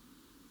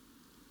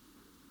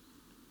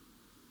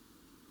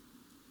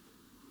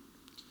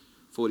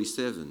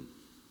 (47).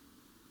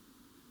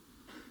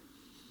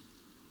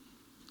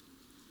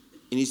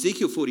 In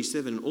Ezekiel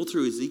 47, all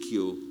through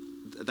Ezekiel,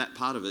 that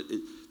part of it,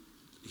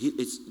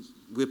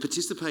 we're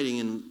participating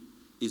in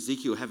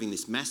Ezekiel having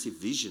this massive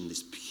vision,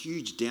 this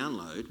huge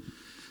download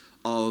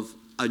of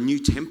a new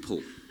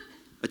temple.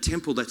 A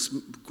temple that's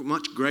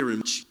much greater and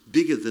much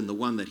bigger than the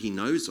one that he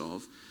knows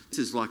of. This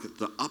is like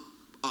the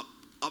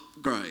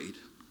upgrade.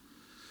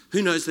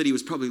 Who knows that he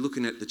was probably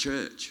looking at the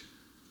church?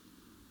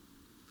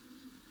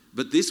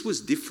 But this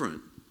was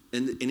different.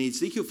 And in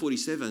Ezekiel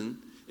 47,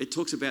 it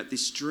talks about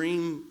this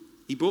stream.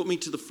 He brought me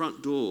to the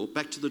front door,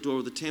 back to the door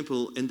of the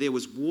temple, and there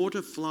was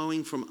water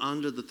flowing from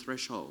under the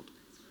threshold.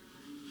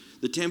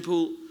 The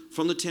temple,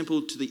 from the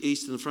temple to the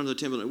east and the front of the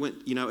temple, it went,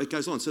 it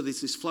goes on. So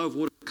there's this flow of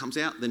water that comes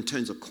out, then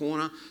turns a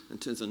corner, and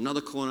turns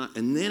another corner,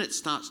 and then it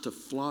starts to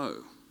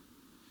flow.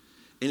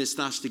 And it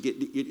starts to get,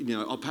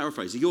 I'll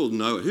paraphrase, you all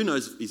know it. Who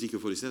knows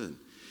Ezekiel 47? And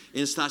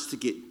it starts to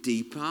get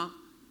deeper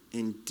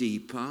and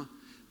deeper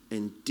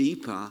and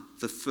deeper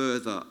the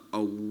further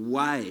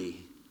away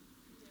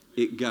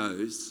it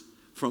goes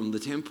from the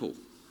temple.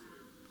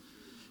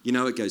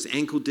 It goes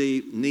ankle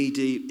deep, knee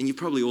deep, and you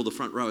probably all the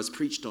front row has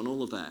preached on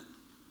all of that.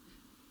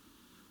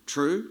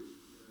 True?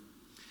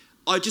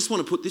 I just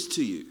want to put this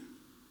to you,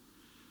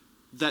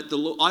 that the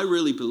Lord, I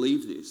really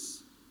believe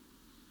this,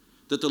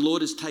 that the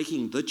Lord is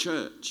taking the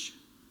church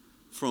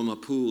from a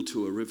pool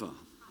to a river.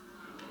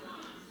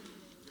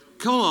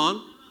 Come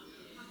on.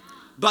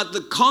 But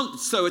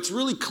so it's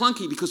really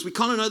clunky because we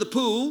kind of know the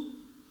pool,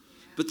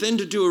 but then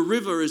to do a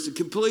river is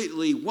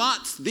completely,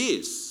 what's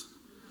this?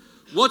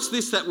 What's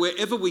this that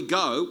wherever we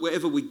go,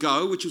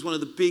 which is one of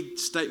the big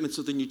statements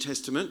of the New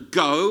Testament,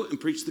 go and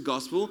preach the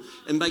gospel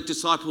and make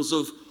disciples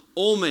of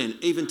all men,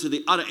 even to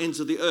the utter ends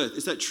of the earth.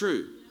 Is that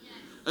true?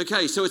 Yes.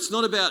 Okay, so it's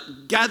not about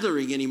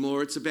gathering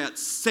anymore, it's about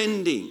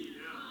sending.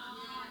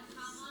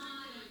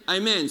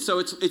 Amen. So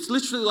it's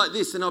literally like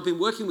this, and I've been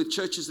working with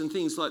churches and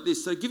things like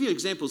this. So I'll give you an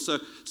example. So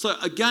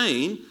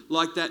again,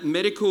 like that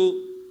medical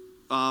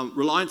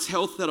Reliance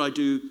Health that I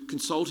do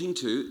consulting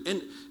to,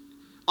 and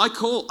I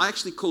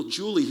actually called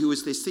Julie, who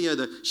was their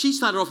CEO. She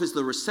started off as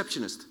the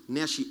receptionist.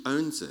 Now she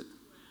owns it.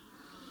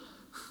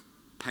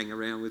 Hang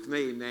around with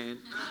me, man.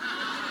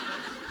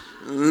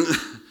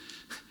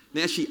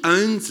 Now she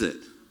owns it.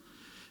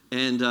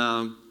 And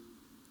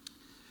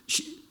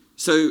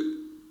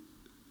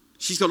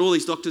she's got all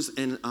these doctors,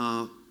 and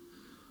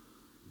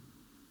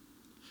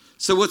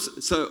so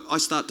I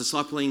start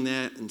discipling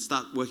there and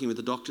start working with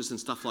the doctors and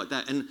stuff like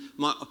that. And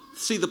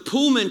the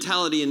pool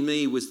mentality in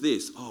me was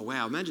this: oh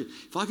wow, imagine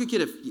if I could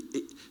get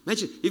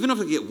even if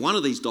I could get one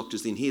of these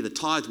doctors in here, the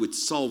tithe would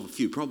solve a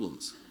few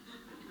problems.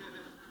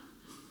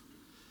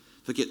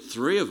 If I get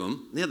 3 of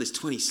them, now there's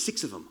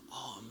 26 of them.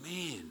 Oh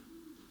man,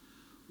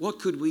 what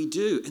could we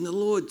do? And the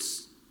Lord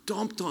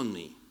stomped on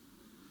me.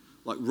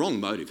 Like wrong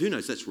motive. Who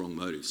knows that's wrong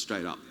motive,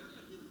 straight up.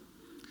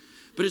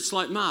 But it's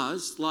like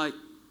Mars, like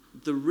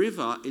the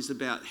river is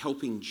about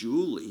helping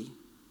Julie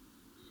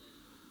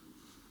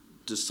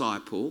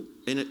disciple,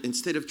 and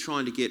instead of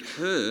trying to get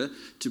her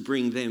to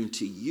bring them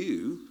to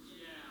you,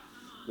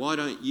 why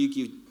don't you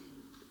give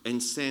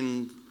and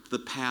send the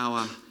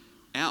power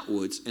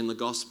outwards and the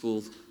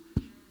gospel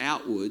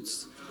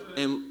outwards.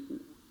 And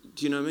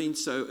do you know what I mean?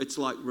 So it's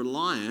like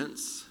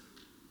Reliance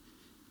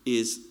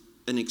is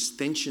an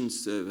extension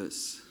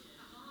service.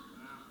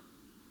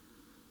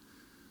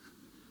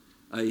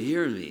 Are you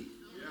hearing me?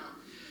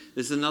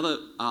 There's another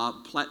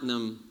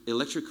Platinum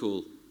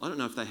Electrical. I don't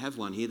know if they have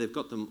one here. They've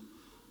got them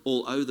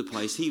all over the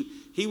place.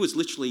 He was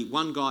literally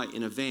one guy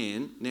in a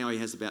van. Now he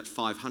has about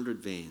 500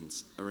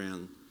 vans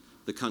around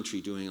the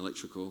country doing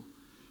electrical.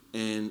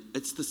 And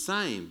it's the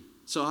same.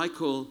 So I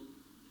call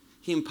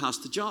him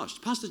Pastor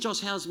Josh. Pastor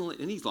Josh, how's my...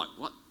 And he's like,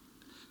 what?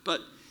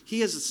 But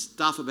he has a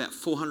staff of about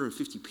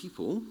 450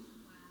 people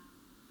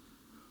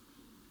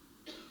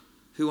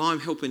who I'm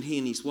helping he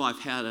and his wife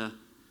how to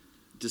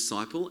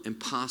disciple and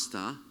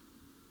pastor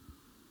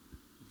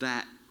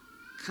that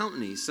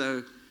company.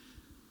 So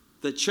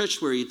the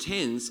church where he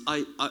attends,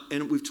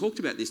 and we've talked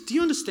about this. Do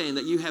you understand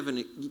that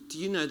do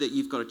you know that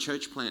you've got a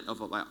church plant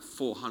of about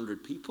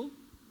 400 people?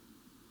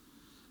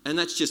 And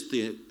that's just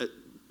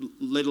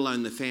let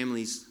alone the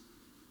families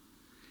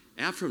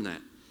out from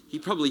that. He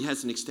probably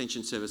has an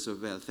extension service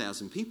of about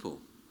 1,000 people.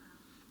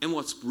 And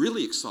what's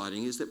really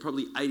exciting is that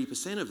probably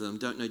 80% of them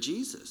don't know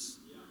Jesus.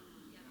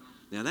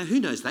 Now, who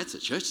knows that's a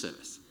church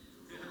service?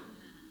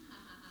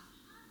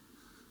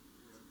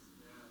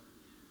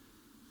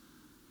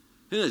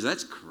 Who knows?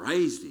 That's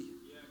crazy.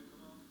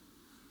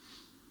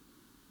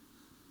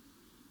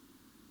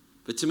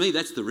 But to me,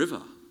 that's the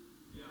river.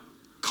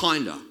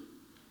 Kinda.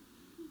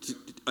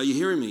 Are you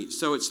hearing me?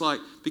 So it's like,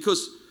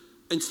 because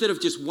instead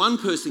of just one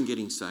person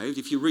getting saved,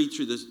 if you read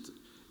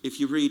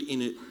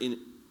in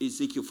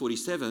Ezekiel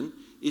 47,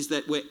 is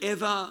that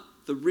wherever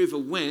the river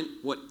went,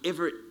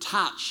 whatever it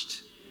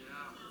touched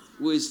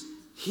was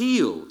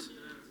healed.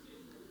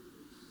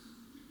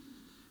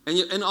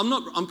 And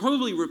I'm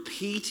probably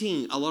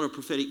repeating a lot of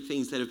prophetic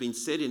things that have been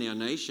said in our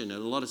nation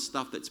and a lot of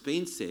stuff that's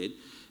been said.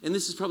 And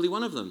this is probably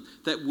one of them,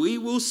 that we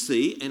will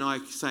see, and I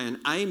say an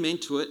amen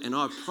to it, and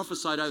I've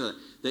prophesied over it,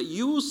 that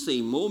you will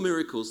see more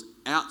miracles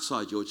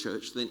outside your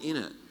church than in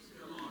it.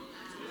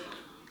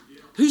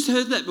 Who's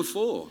heard that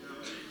before?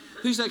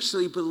 Who's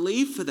actually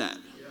believed for that?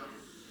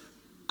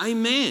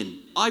 Amen.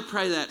 I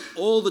pray that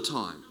all the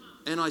time,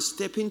 and I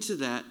step into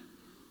that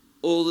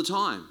all the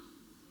time.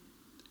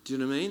 Do you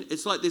know what I mean?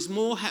 It's like there's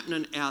more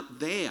happening out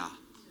there.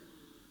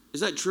 Is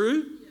that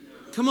true?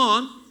 Come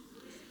on.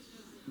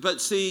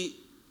 But see,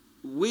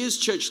 we as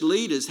church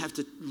leaders have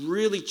to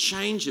really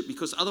change it,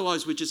 because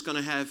otherwise we're just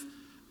going to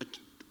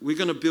we're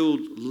going to build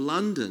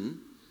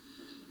London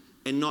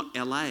and not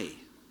LA.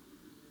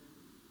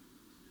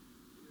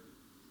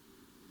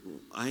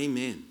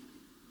 Amen.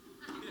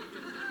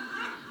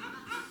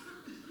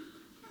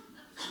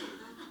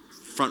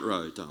 Front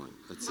row, darling.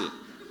 That's it.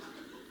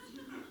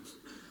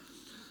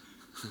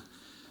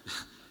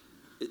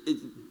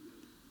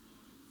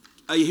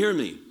 Are you hearing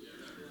me?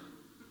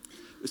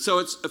 So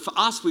it's for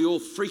us, we're all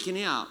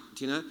freaking out,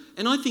 you know.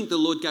 And I think the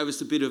Lord gave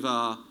us a bit of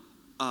a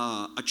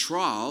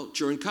trial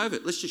during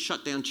COVID. Let's just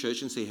shut down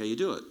church and see how you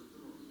do it.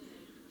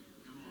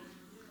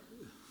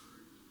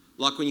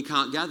 Like when you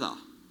can't gather.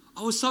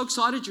 I was so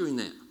excited during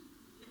that,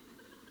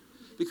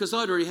 because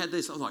I'd already had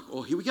this. I was like,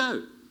 oh, here we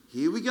go.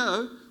 Here we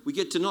go. We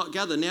get to not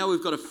gather. Now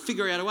we've got to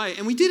figure out a way.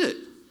 And we did it.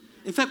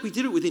 In fact, we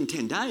did it within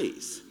 10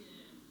 days.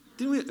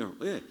 Didn't we? Oh,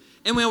 yeah.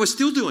 And we were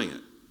still doing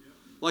it.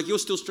 Like you're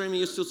still streaming,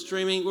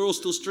 we're all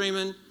still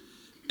streaming.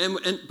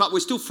 But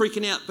we're still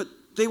freaking out. But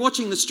they're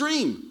watching the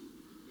stream.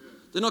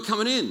 They're not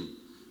coming in.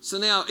 So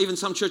now even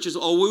some churches,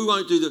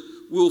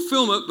 we'll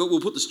film it, but we'll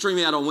put the stream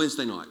out on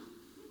Wednesday night.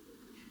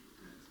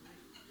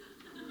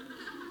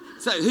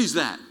 So who's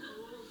that?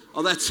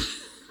 Oh, there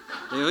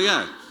we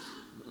go.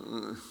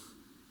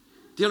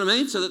 Do you know what I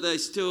mean? So that they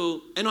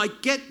still, and I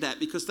get that,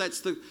 because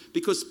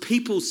because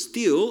people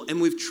still,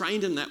 and we've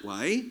trained them that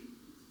way,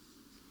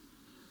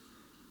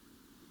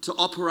 to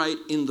operate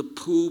in the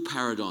pool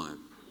paradigm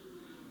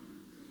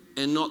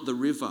and not the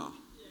river.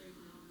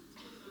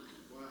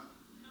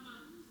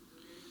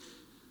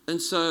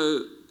 And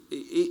so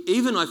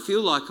even I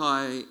feel like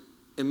I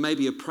am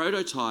maybe a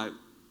prototype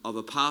of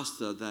a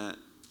pastor that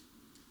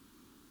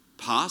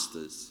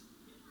pastors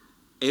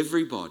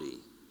everybody,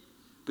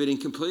 but in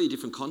completely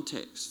different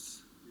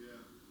contexts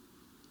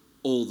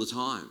all the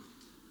time.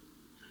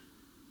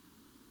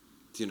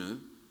 Do you know?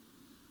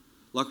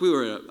 Like we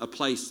were at a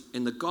place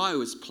and the guy who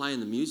was playing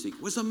the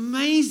music was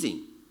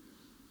amazing.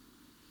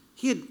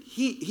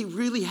 He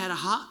really had a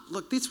heart.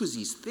 Like this was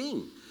his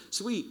thing.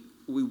 So we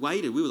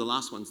waited. We were the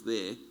last ones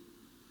there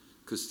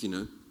because, you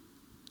know,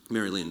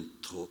 Mary Lynn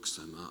talks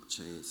so much.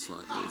 And it's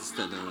like,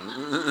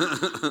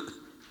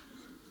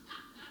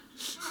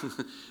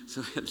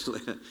 so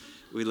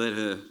we let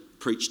her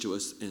preach to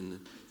us, and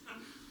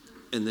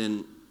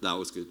then that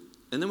was good.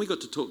 And then we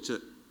got to talk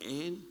to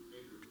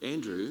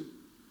Andrew.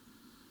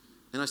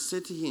 And I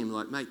said to him,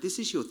 like, mate, this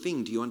is your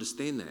thing. Do you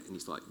understand that? And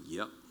he's like,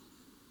 yep.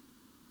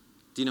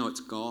 Do you know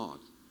it's God?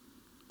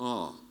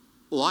 Oh,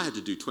 well, I had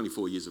to do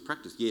 24 years of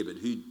practice. Yeah, but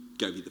who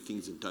gave you the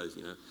fingers and toes,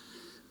 you know?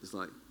 It's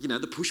like, you know,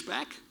 the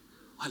pushback.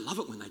 I love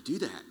it when they do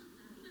that.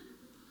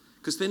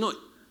 Because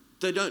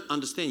they don't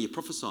understand you're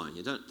prophesying.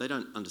 They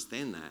don't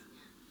understand that.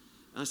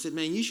 And I said,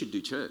 man, you should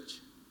do church.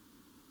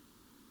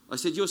 I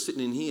said, you're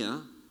sitting in here,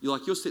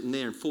 you're sitting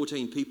there and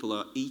 14 people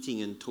are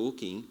eating and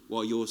talking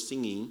while you're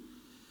singing.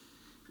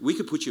 We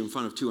could put you in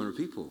front of 200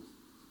 people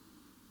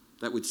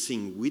that would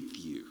sing with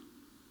you.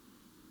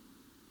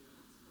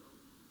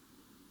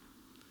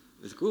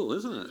 It's cool,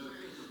 isn't it?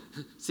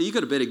 So you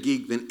got a better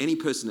gig than any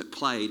person that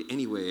played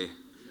anywhere.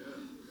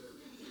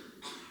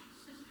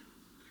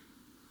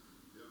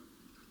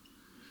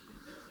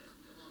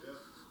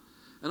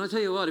 And I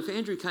tell you what, if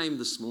Andrew came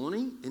this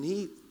morning and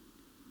he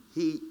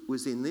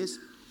was in this,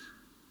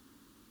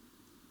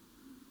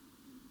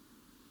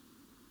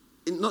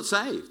 not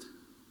saved,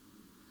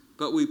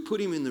 but we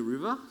put him in the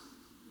river,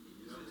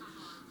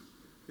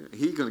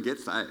 he's going to get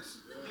saved.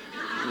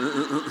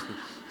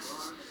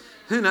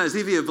 Who knows,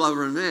 if you're a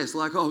blubber and mess,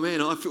 like, oh man,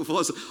 I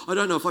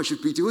don't know if I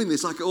should be doing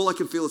this. Like, all I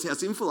can feel is how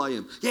sinful I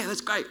am. Yeah, that's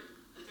great.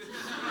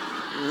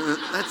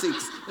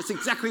 That's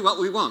exactly what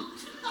we want.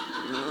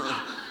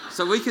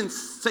 So we can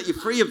set you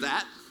free of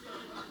that.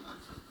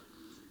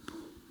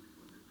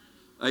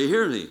 Are you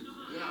hearing me?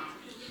 Yeah.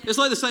 It's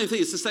like the same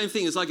thing. It's the same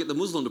thing as I get the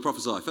Muslim to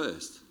prophesy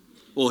first.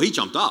 Well, he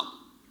jumped up.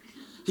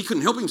 He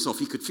couldn't help himself.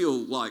 He could feel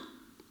like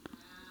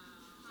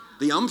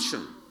the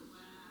unction.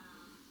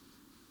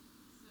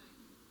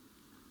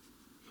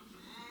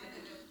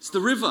 It's the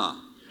river.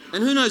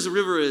 And who knows, the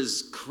river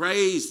is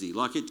crazy.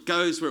 Like, it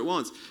goes where it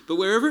wants. But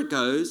wherever it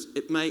goes,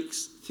 it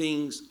makes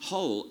things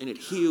whole and it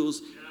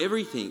heals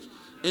everything.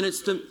 And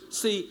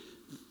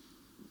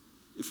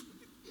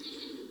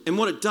and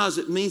what it does,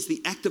 it means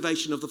the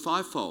activation of the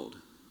fivefold.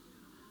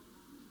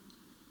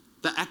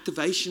 The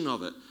activation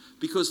of it.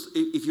 Because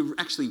if you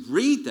actually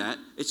read that,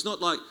 it's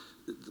not like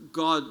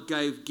God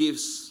gave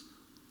gifts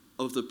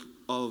of the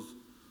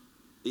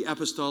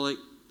apostolic,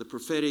 the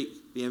prophetic,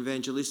 the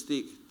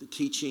evangelistic, the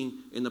teaching,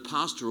 and the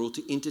pastoral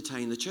to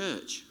entertain the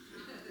church.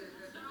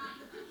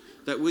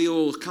 That we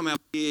all come up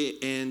here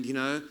and,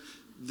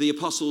 the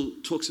apostle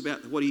talks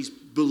about what he's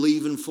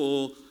believing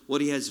for, what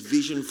he has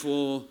vision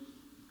for,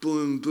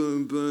 boom,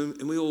 boom, boom.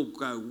 And we all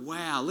go,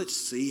 wow, let's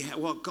see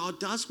what God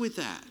does with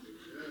that.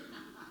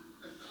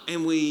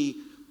 And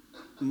we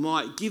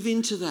might give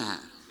into that.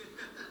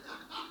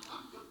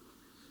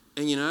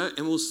 And,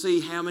 and we'll see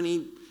how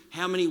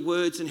many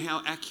words and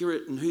how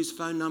accurate and whose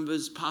phone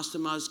numbers Pastor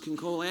Muzz can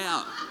call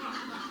out.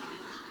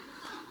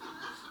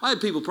 I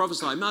had people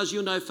prophesy, Muzz,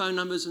 you'll know phone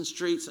numbers and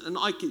streets. And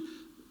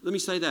let me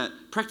say that,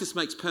 practice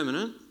makes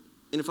permanent.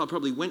 And if I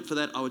probably went for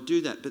that, I would do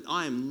that. But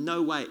I am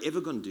no way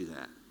ever going to do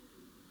that.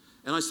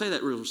 And I say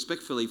that real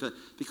respectfully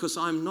because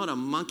I'm not a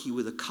monkey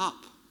with a cup.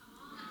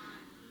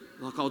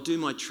 Like, I'll do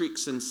my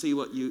tricks and see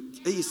what you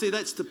see,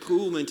 that's the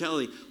pool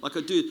mentality. Like,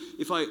 I do,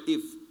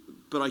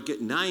 but I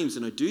get names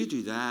and I do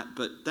that,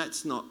 but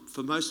that's not,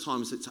 for most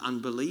times it's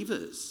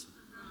unbelievers.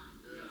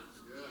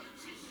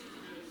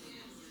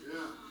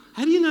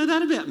 How do you know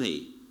that about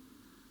me?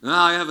 Oh,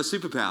 I have a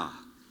superpower.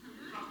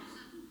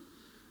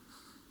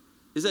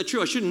 Is that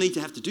true? I shouldn't need to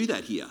have to do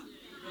that here.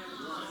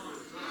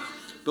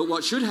 But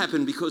what should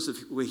happen, because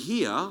if we're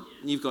here,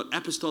 and you've got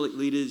apostolic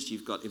leaders,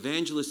 you've got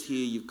evangelists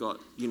here, you've got,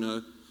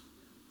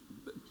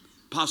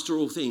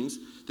 pastoral things,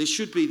 there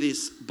should be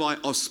this, by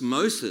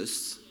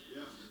osmosis,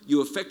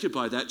 you're affected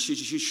by that.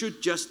 You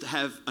should just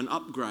have an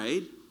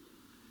upgrade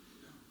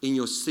in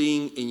your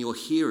seeing, in your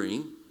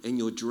hearing, in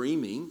your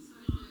dreaming.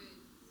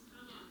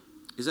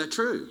 Is that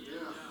true? Yeah.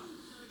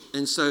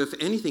 And so if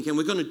anything, and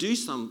we're going to do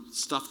some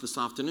stuff this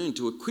afternoon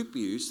to equip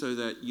you so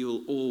that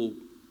you'll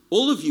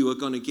all of you are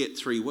going to get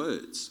 3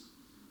 words.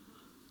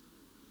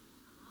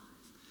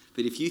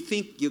 But if you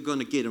think you're going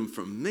to get them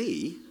from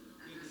me,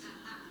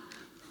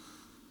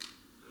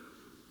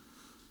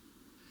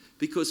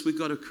 because we've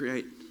got to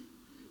create,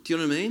 do you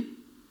know what I mean?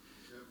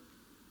 Yep.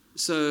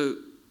 So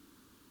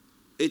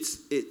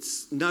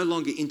it's no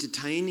longer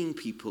entertaining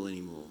people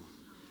anymore,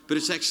 but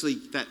it's actually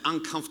that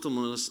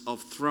uncomfortableness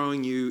of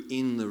throwing you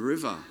in the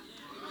river.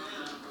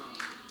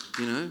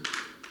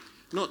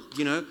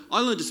 I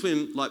learned to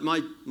swim, like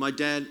my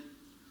dad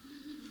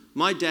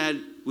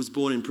was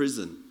born in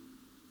prison.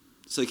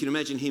 So you can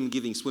imagine him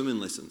giving swimming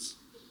lessons.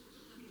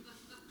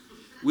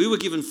 We were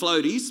given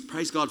floaties,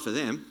 praise God for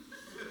them,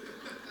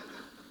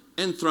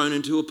 and thrown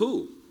into a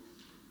pool.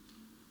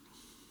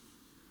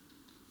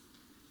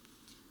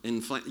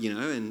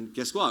 And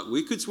guess what?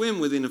 We could swim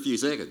within a few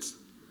seconds.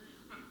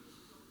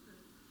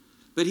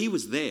 But he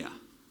was there.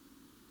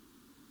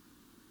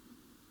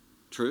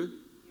 True?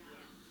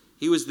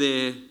 He was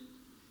there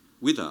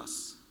with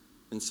us.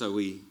 And so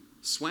we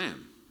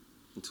swam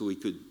until we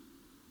could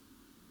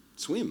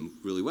swim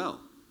really well,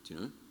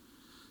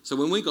 So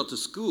when we got to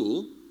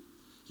school,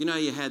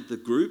 you had the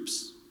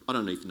groups. I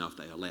don't even know if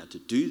they're allowed to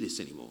do this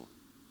anymore.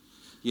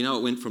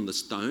 It went from the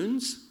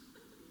Stones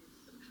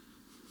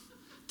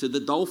to the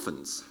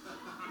Dolphins.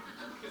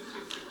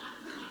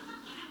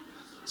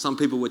 Some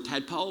people were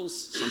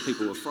tadpoles, some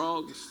people were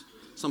frogs,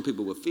 some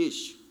people were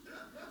fish.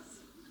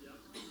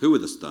 Who were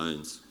the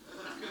Stones?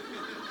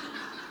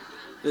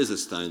 There's a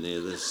stone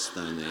there, there's a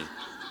stone there.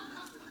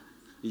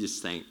 You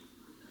just thank.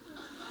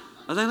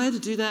 Are they allowed to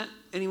do that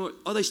anymore?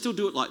 Oh, they still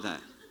do it like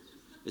that.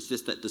 It's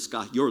just that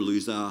disgust. You're a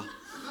loser.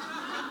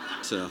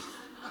 So.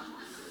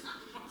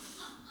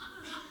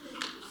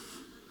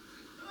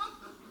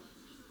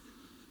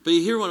 But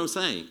you hear what I'm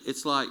saying?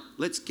 It's like,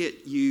 let's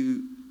get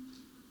you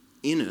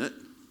in it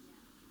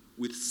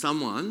with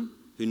someone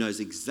who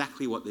knows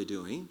exactly what they're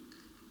doing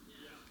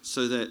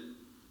so that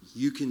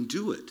you can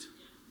do it.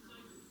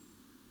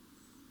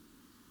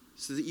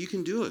 So that you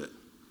can do it.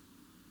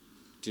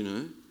 Do you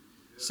know?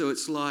 So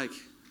it's like,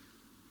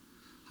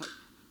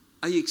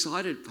 are you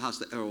excited,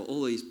 Pastor Errol,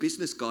 all these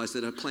business guys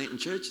that are planting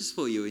churches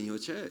for you in your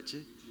church?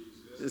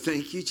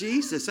 Thank you,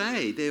 Jesus.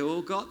 Hey, they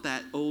all got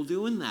that, all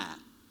doing that.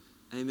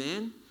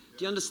 Amen?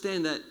 Do you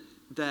understand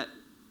that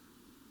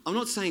I'm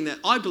not saying that,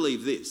 I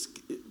believe this,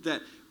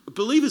 that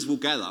believers will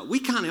gather. We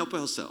can't help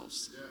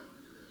ourselves.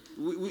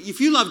 If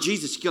you love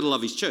Jesus, you've got to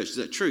love his church. Is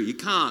that true? You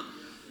can't,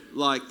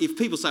 like, if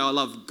people say, I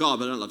love God,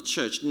 but I don't love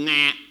church,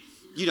 nah,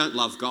 you don't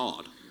love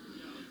God.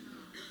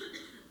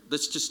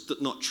 That's just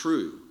not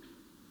true.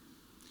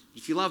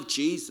 If you love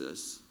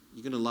Jesus,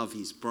 you're going to love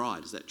his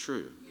bride. Is that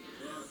true? Yes.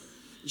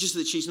 It's just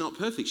that she's not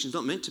perfect. She's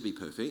not meant to be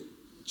perfect.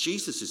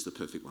 Jesus is the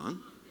perfect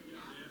one.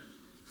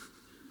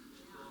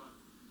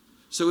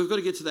 So we've got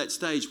to get to that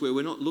stage where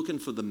we're not looking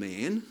for the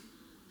man,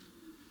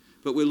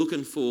 but we're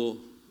looking for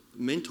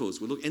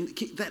mentors. And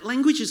that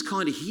language is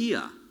kind of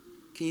here.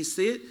 Can you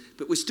see it?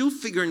 But we're still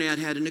figuring out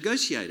how to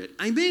negotiate it.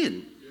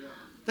 Amen. Yeah.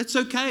 That's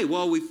okay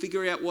while we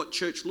figure out what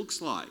church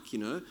looks like, you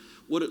know,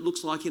 what it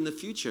looks like in the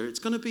future. It's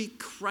going to be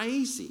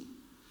crazy.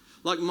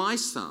 Like my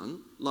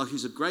son, like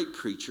who's a great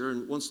preacher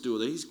and wants to do all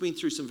that, he's been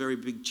through some very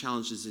big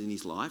challenges in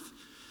his life.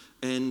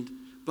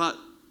 But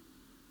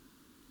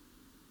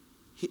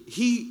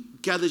he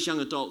gathers young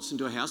adults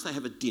into a house, they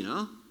have a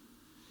dinner,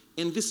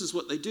 and this is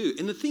what they do.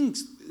 And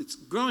it's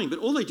growing, but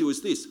all they do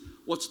is this.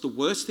 What's the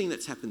worst thing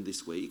that's happened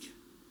this week?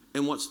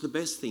 And what's the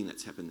best thing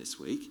that's happened this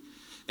week?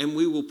 And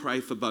we will pray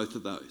for both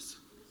of those.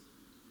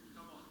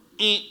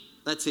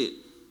 That's it.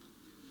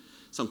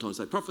 Sometimes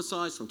they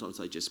prophesy, sometimes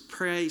they just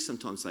pray,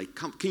 sometimes they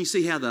come. Can you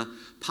see how the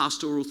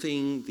pastoral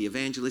thing, the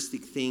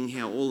evangelistic thing,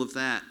 how all of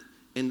that,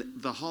 and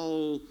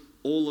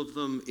all of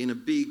them in a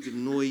big,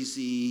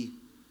 noisy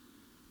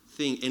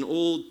thing. And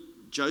all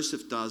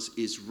Joseph does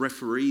is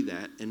referee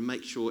that and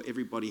make sure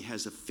everybody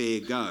has a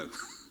fair go.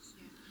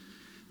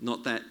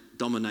 Not that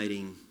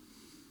dominating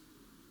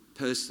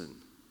person.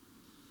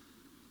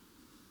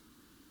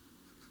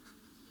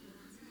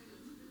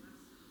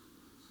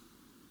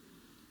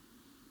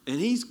 And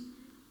he's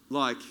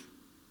like,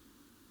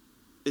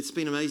 it's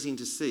been amazing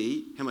to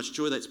see how much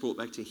joy that's brought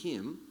back to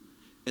him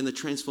and the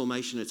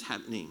transformation that's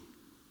happening.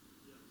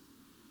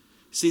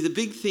 See, the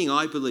big thing,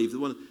 I believe,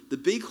 the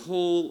big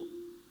hall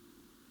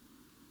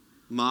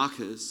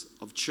markers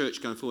of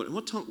church going forward. And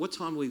what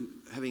time are we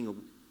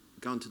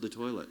going to the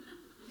toilet?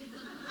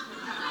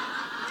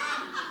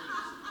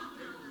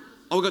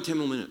 Oh, we've got 10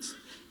 more minutes.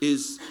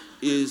 Is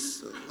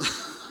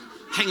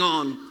hang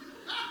on.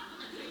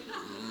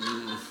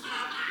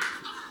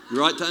 You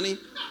right, Tony?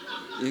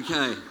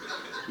 Okay.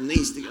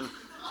 Knees together.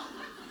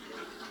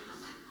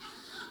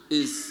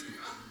 Is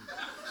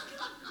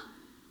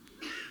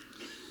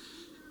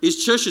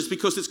churches,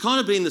 because it's kind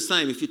of been the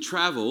same. If you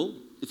travel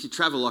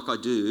like I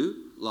do,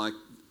 like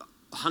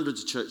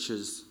hundreds of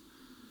churches,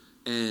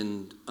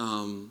 and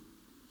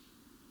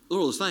they're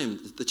all the same.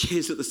 The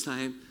chairs are the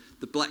same,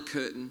 the black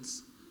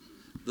curtains,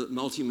 the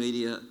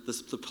multimedia,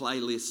 the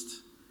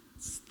playlist,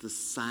 it's the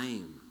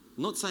same.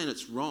 I'm not saying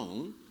it's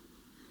wrong.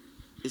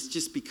 It's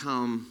just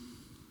become...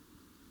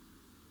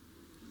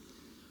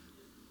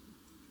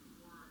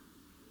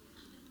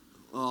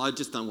 Oh, I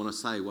just don't want to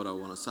say what I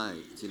want to say.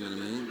 Do you know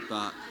what I mean?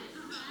 But...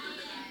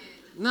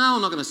 No,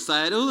 I'm not going to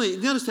say it.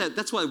 You understand?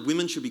 That's why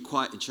women should be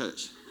quiet in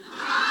church.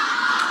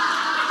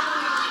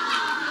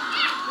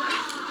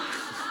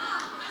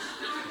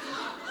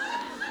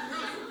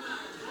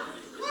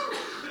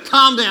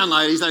 Calm down,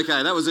 ladies.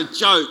 Okay, that was a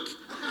joke.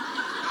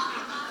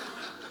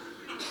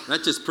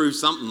 That just proves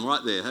something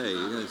right there. Hey,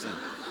 you know,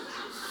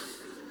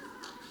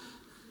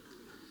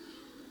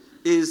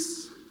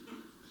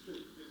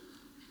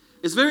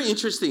 it's very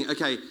interesting.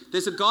 Okay,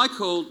 there's a guy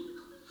called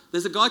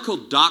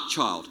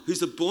Darkchild,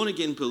 who's a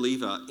born-again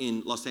believer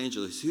in Los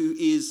Angeles, who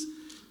is,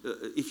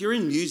 if you're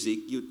in music,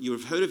 you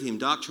have heard of him.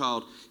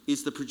 Darkchild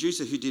is the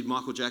producer who did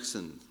Michael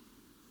Jackson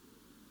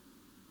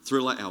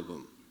Thriller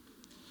album.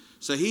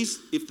 So he's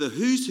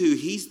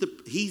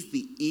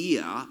the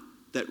ear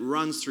that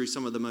runs through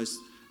some of the most,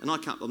 and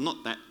I'm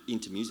not that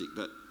into music,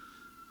 but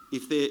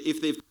if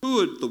they've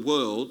toured the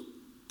world,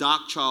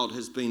 Darkchild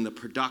has been the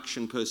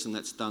production person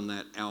that's done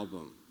that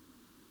album.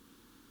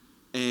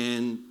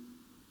 And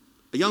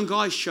a young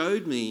guy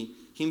showed me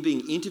him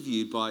being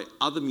interviewed by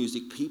other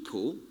music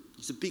people.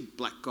 He's a big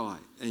black guy,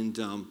 and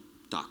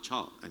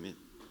Darkchild, amen.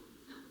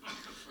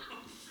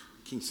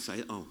 Can you say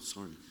it? Oh,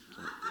 sorry.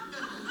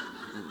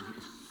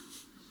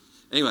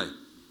 Anyway,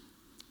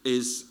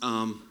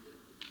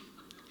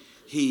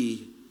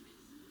 he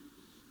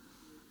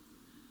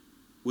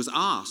was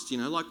asked,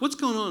 like, what's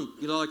going on?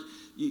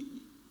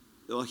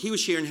 he was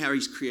sharing how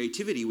his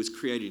creativity was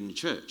created in the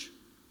church.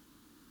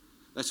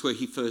 That's where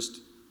he first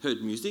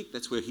heard music.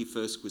 That's where he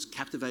first was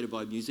captivated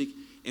by music.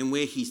 And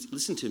where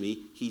listen to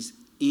me, his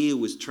ear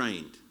was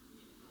trained.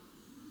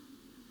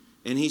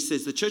 And he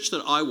says, the church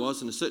that I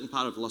was in a certain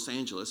part of Los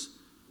Angeles,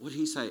 what did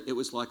he say? It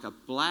was like a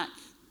black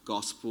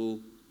gospel,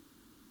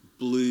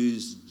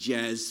 blues,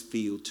 jazz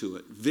feel to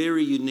it.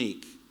 Very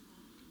unique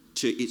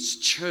to its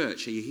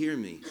church. Are you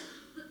hearing me?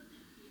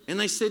 And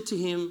they said to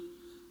him,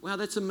 wow,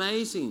 that's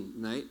amazing,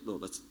 mate. Well,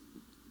 but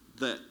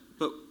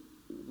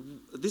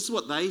this is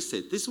what they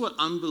said. This is what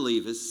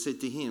unbelievers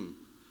said to him.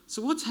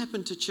 So what's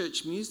happened to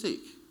church music?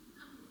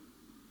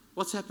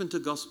 What's happened to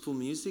gospel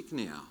music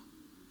now?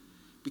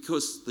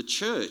 Because the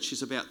church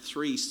is about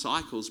 3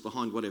 cycles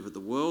behind whatever the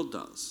world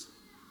does.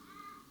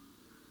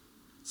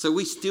 So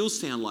we still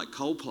sound like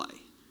Coldplay.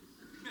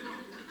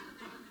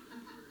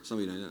 Some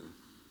of you don't know.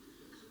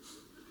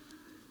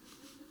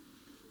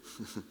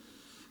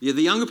 Yeah,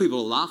 the younger people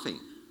are laughing.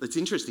 It's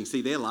interesting.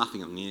 See, they're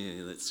laughing.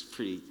 Yeah, that's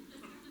pretty...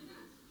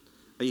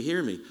 Are you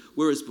hearing me?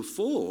 Whereas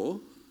before,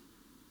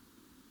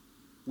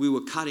 we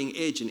were cutting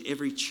edge and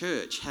every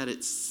church had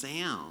its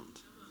sound.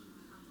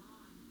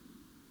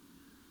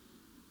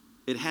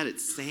 It had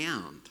its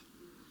sound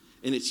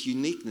and its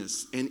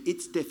uniqueness and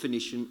its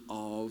definition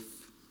of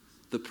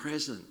the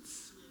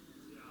presence.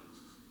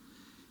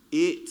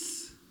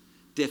 Its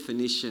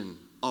definition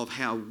of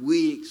how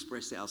we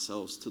express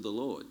ourselves to the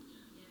Lord.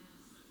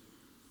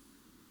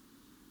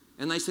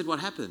 And they said, what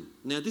happened?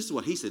 Now, this is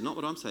what he said, not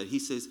what I'm saying. He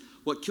says,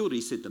 what killed it,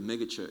 he said, the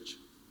mega church.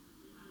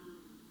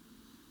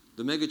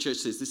 The mega church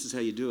says, this is how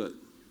you do it.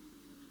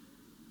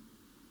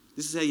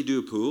 This is how you do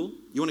a pool.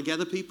 You want to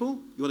gather people?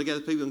 You want to gather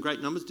people in great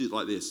numbers? Do it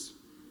like this.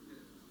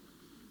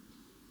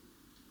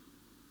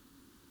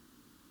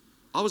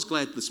 I was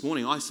glad this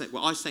morning. I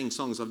sang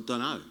songs I don't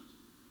know.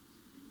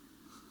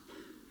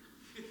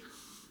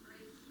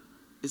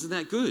 Isn't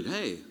that good?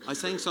 Hey, I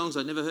sang songs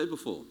I'd never heard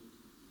before.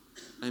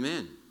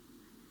 Amen.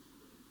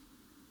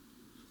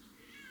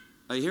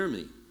 Are you hearing me?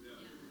 Yeah.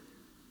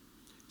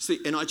 See,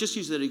 and I just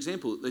use that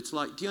example. It's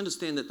like, do you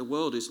understand that the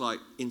world is like,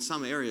 in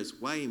some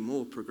areas, way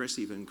more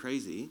progressive and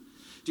crazy?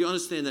 Do you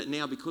understand that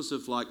now because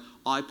of like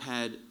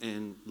iPad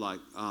and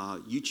like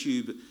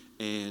YouTube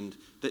and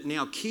that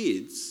now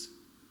kids,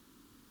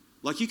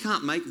 like you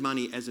can't make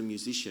money as a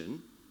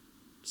musician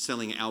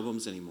selling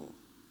albums anymore.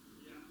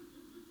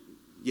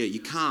 Yeah, you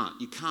can't.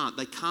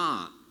 They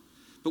can't.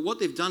 But what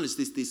they've done is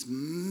there's this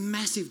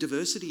massive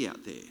diversity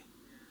out there.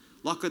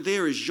 Like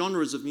there is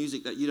genres of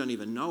music that you don't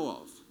even know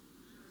of.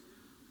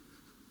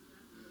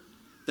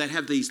 That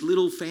have these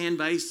little fan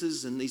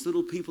bases and these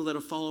little people that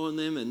are following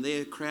them and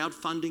they're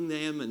crowdfunding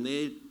them and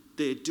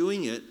they're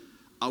doing it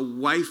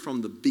away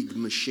from the big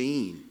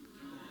machine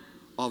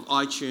of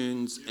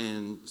iTunes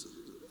and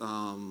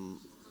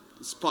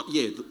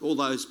all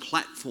those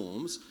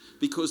platforms,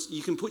 because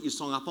you can put your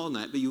song up on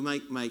that, but you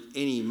make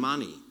any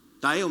money.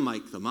 They'll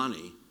make the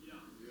money,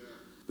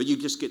 but you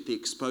just get the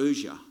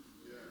exposure.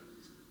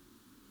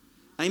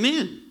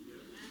 Amen.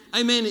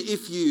 Amen.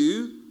 If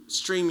you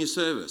stream your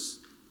service,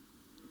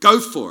 go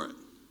for it.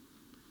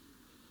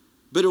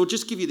 But it'll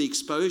just give you the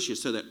exposure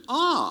so that,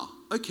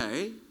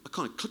 okay, I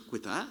kind of click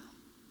with that.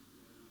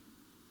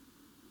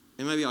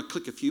 And maybe I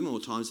click a few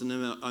more times and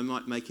then I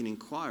might make an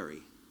inquiry.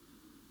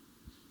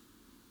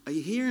 Are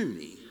you hearing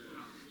me?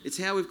 It's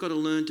how we've got to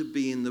learn to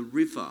be in the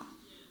river.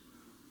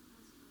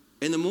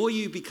 And the more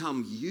you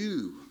become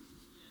you,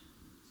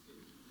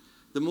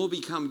 the more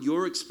become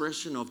your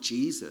expression of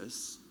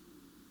Jesus.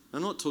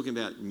 I'm not talking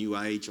about New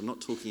Age. I'm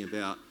not talking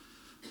about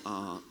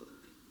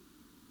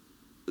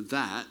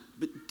that.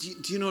 But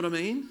do you know what I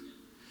mean?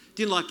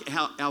 Do you like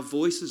how our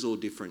voice is all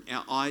different?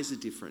 Our eyes are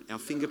different. Our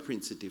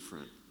fingerprints are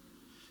different.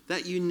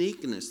 That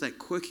uniqueness, that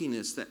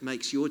quirkiness that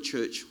makes your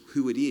church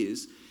who it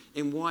is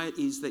and why it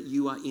is that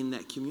you are in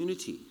that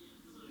community.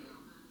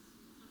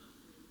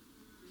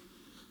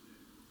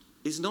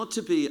 It's not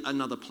to be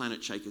another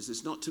Planet Shakers.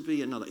 It's not to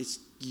be another. It's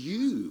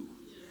you.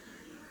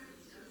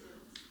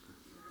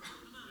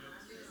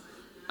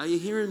 Are you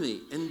hearing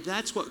me? And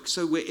that's what,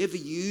 so wherever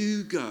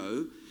you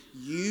go,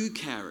 you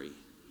carry.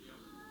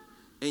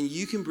 And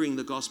you can bring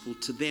the gospel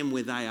to them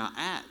where they are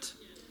at.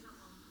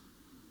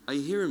 Are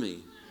you hearing me?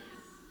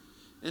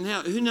 And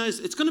who knows,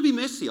 it's going to be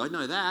messy, I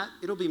know that.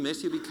 It'll be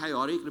messy, it'll be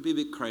chaotic, it'll be a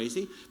bit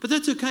crazy. But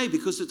that's okay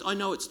because I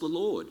know it's the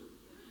Lord.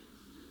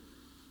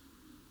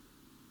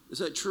 Is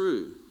that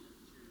true?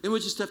 And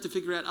we'll just have to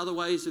figure out other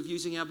ways of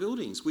using our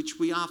buildings, which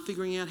we are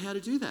figuring out how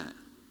to do that.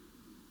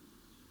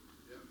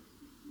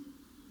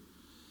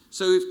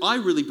 So if I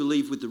really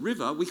believe with the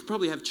river, we could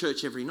probably have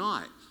church every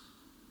night.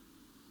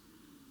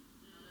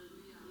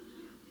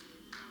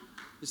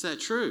 Is that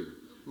true?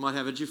 Might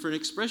have a different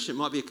expression. It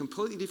might be a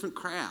completely different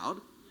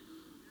crowd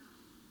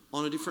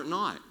on a different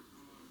night.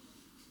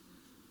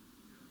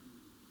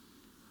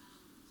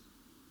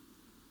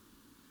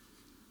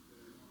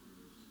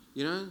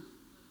 You know,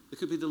 there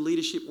could be the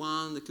leadership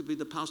one, there could be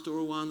the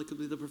pastoral one, there could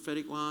be the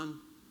prophetic one.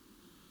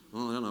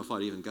 Well, I don't know if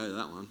I'd even go to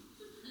that one.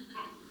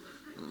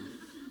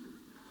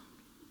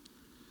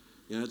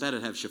 You know,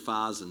 that'd have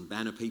shafars and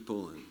banner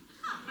people and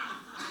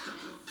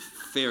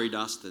fairy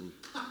dust and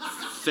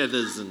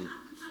feathers and...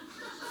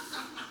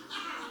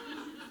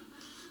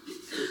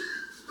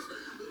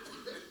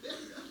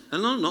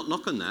 And I'm not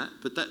knocking that,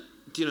 but that,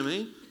 do you know what I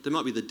mean? There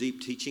might be the deep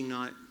teaching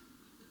night.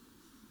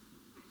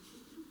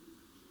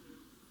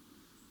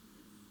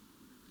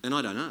 And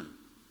I don't know.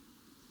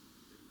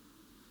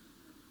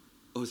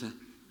 What was that?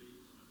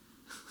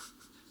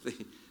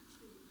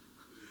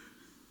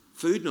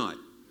 Food night.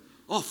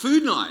 Oh,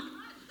 food night.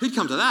 Who'd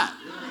come to that?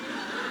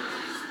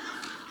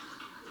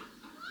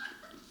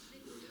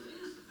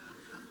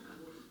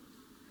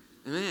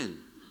 Amen.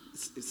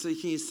 So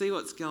can you see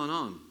what's going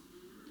on?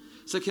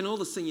 So can all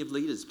the senior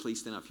leaders please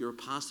stand up? If you're a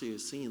pastor, you're a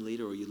senior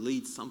leader, or you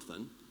lead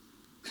something.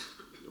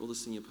 All the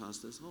senior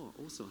pastors. Oh,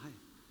 awesome. Hey.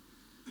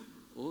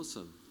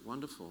 Awesome.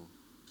 Wonderful.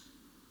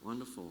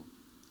 Wonderful.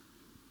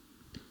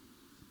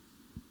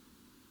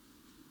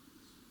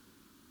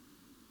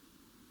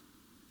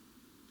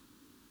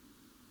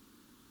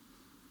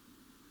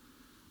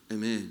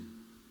 Amen.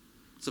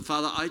 So,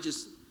 Father, I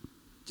just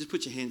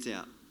put your hands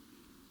out.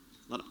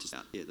 Not just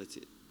out. Yeah, that's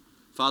it.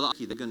 Father,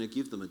 they're going to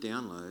give them a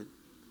download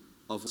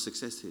of what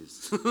success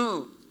is.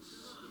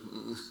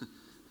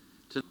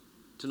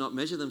 To not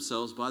measure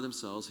themselves by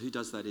themselves, who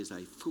does that is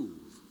a fool.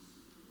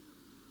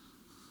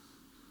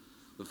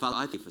 But Father,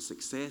 I think for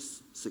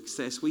success,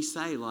 we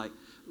say like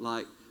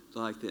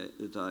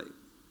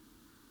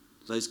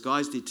those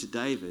guys did to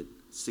David,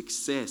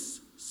 success.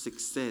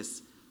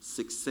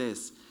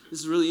 This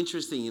is really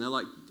interesting, you know,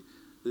 like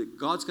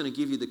God's going to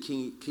give you the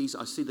keys.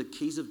 I see the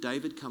keys of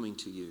David coming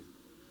to you.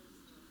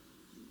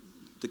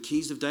 The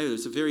keys of David.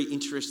 It's a very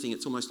interesting,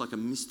 it's almost like a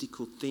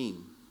mystical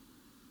thing.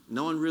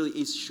 No one really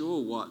is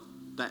sure what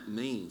that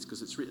means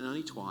because it's written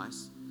only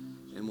twice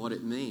and what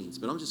it means.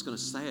 But I'm just going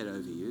to say it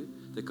over you,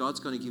 that God's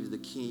going to give you the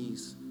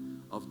keys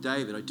of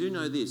David. I do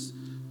know this.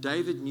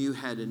 David knew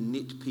how to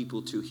knit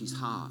people to his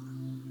heart.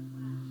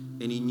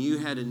 And he knew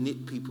how to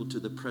knit people to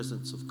the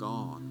presence of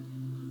God.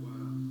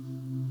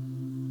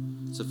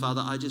 So,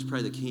 Father, I just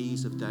pray the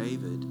keys of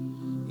David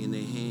in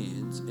their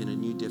hands and a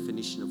new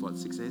definition of what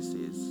success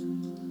is.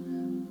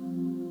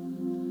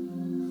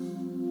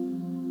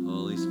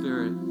 Holy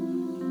Spirit.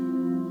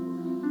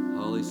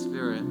 Holy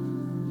Spirit.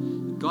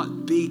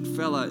 Got big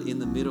fella in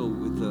the middle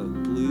with a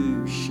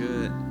blue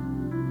shirt.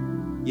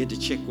 You had to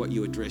check what you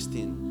were dressed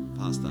in,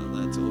 Pastor.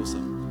 That's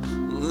awesome.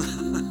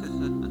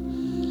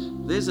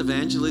 There's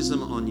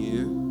evangelism on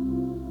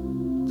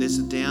you. There's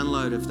a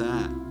download of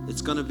that.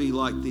 It's going to be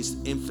like this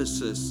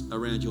emphasis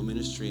around your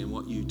ministry and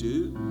what you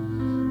do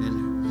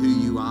and who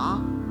you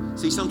are.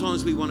 See,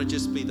 sometimes we want to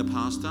just be the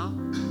pastor,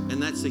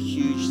 and that's a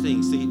huge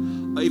thing. See,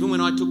 even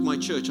when I took my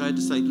church, I had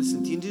to say,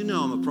 listen, do you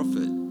know I'm a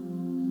prophet?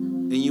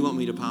 And you want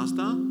me to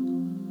pastor?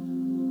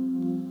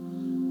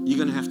 You're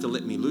going to have to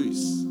let me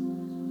loose.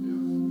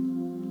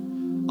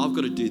 I've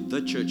got to do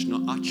the church,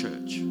 not a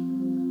church.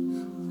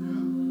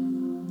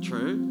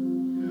 True?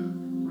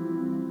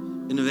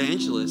 An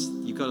evangelist,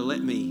 you've got to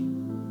let me.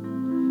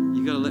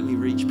 You've got to let me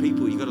reach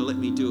people. You've got to let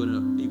me do it.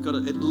 You've got to,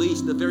 at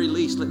the very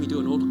least, let me do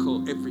an altar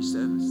call every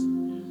service.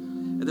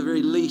 At the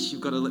very least,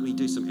 you've got to let me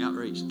do some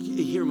outreach.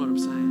 You hear what I'm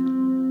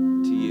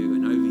saying to you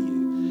and over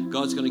you.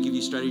 God's going to give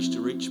you strategies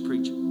to reach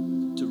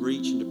and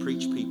to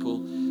preach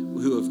people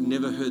who have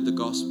never heard the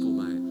gospel,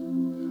 mate.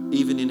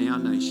 Even in our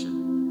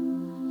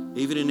nation.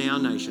 Even in our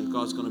nation,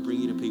 God's going to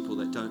bring you to people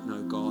that don't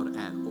know God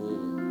at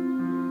all.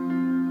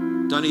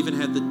 Don't even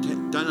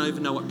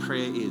know what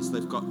prayer is.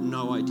 They've got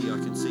no idea. I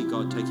can see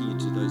God taking you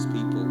to those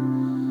people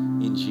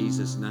in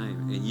Jesus'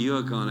 name. And you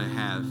are going to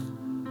have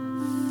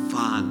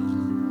fun.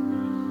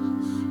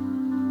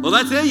 Well,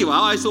 there you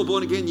are. I saw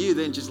born again you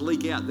then just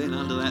leak out then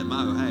under that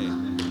mow. Hey.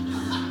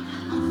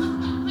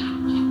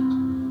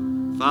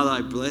 Father,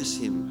 I bless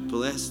him.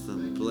 Bless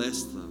them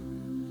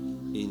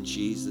in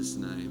Jesus'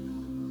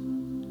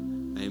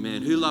 name.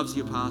 Amen. Who loves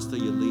your pastor,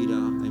 your leader?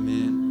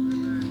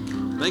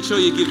 Amen. Make sure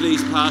you give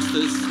these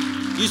pastors.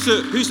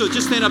 Whoso,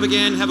 just stand up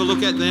again. Have a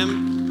look at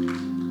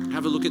them.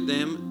 Have a look at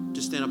them.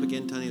 Just stand up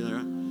again, Tony. You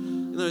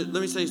know,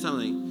 let me say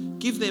something.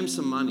 Give them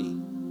some money.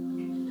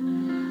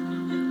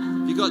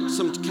 If you got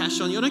some cash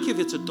on you, I don't care if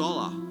it's $1.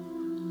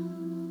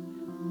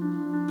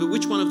 But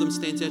which one of them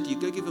stands out to you?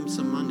 Go give them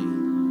some money.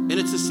 And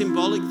it's a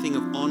symbolic thing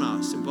of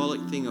honor, symbolic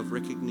thing of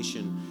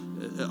recognition.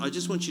 I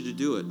just want you to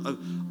do it.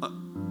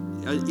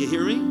 You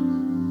hear me?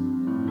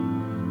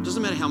 It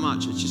doesn't matter how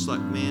much. It's just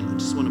like, man, I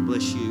just want to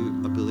bless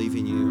you. I believe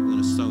in you. I'm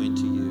going to sow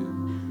into you.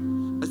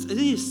 It's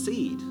a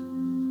seed.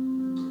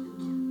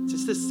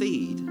 Just a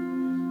seed.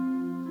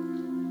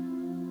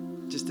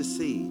 Just a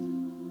seed.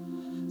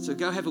 So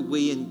go have a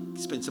wee and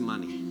spend some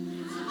money.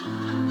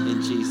 In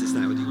Jesus'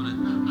 name. Do you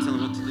want to tell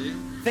them what to do?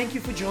 Thank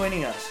you for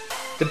joining us.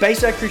 The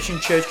Bayside Christian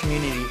Church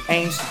community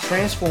aims to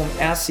transform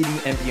our city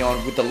and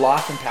beyond with the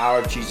life and power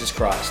of Jesus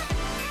Christ.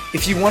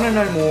 If you want to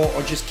know more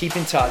or just keep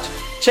in touch,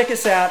 check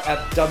us out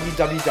at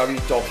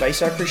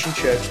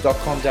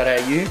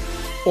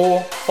www.baysidechristianchurch.com.au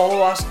or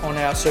follow us on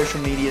our social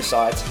media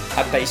sites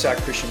at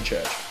Bayside Christian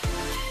Church.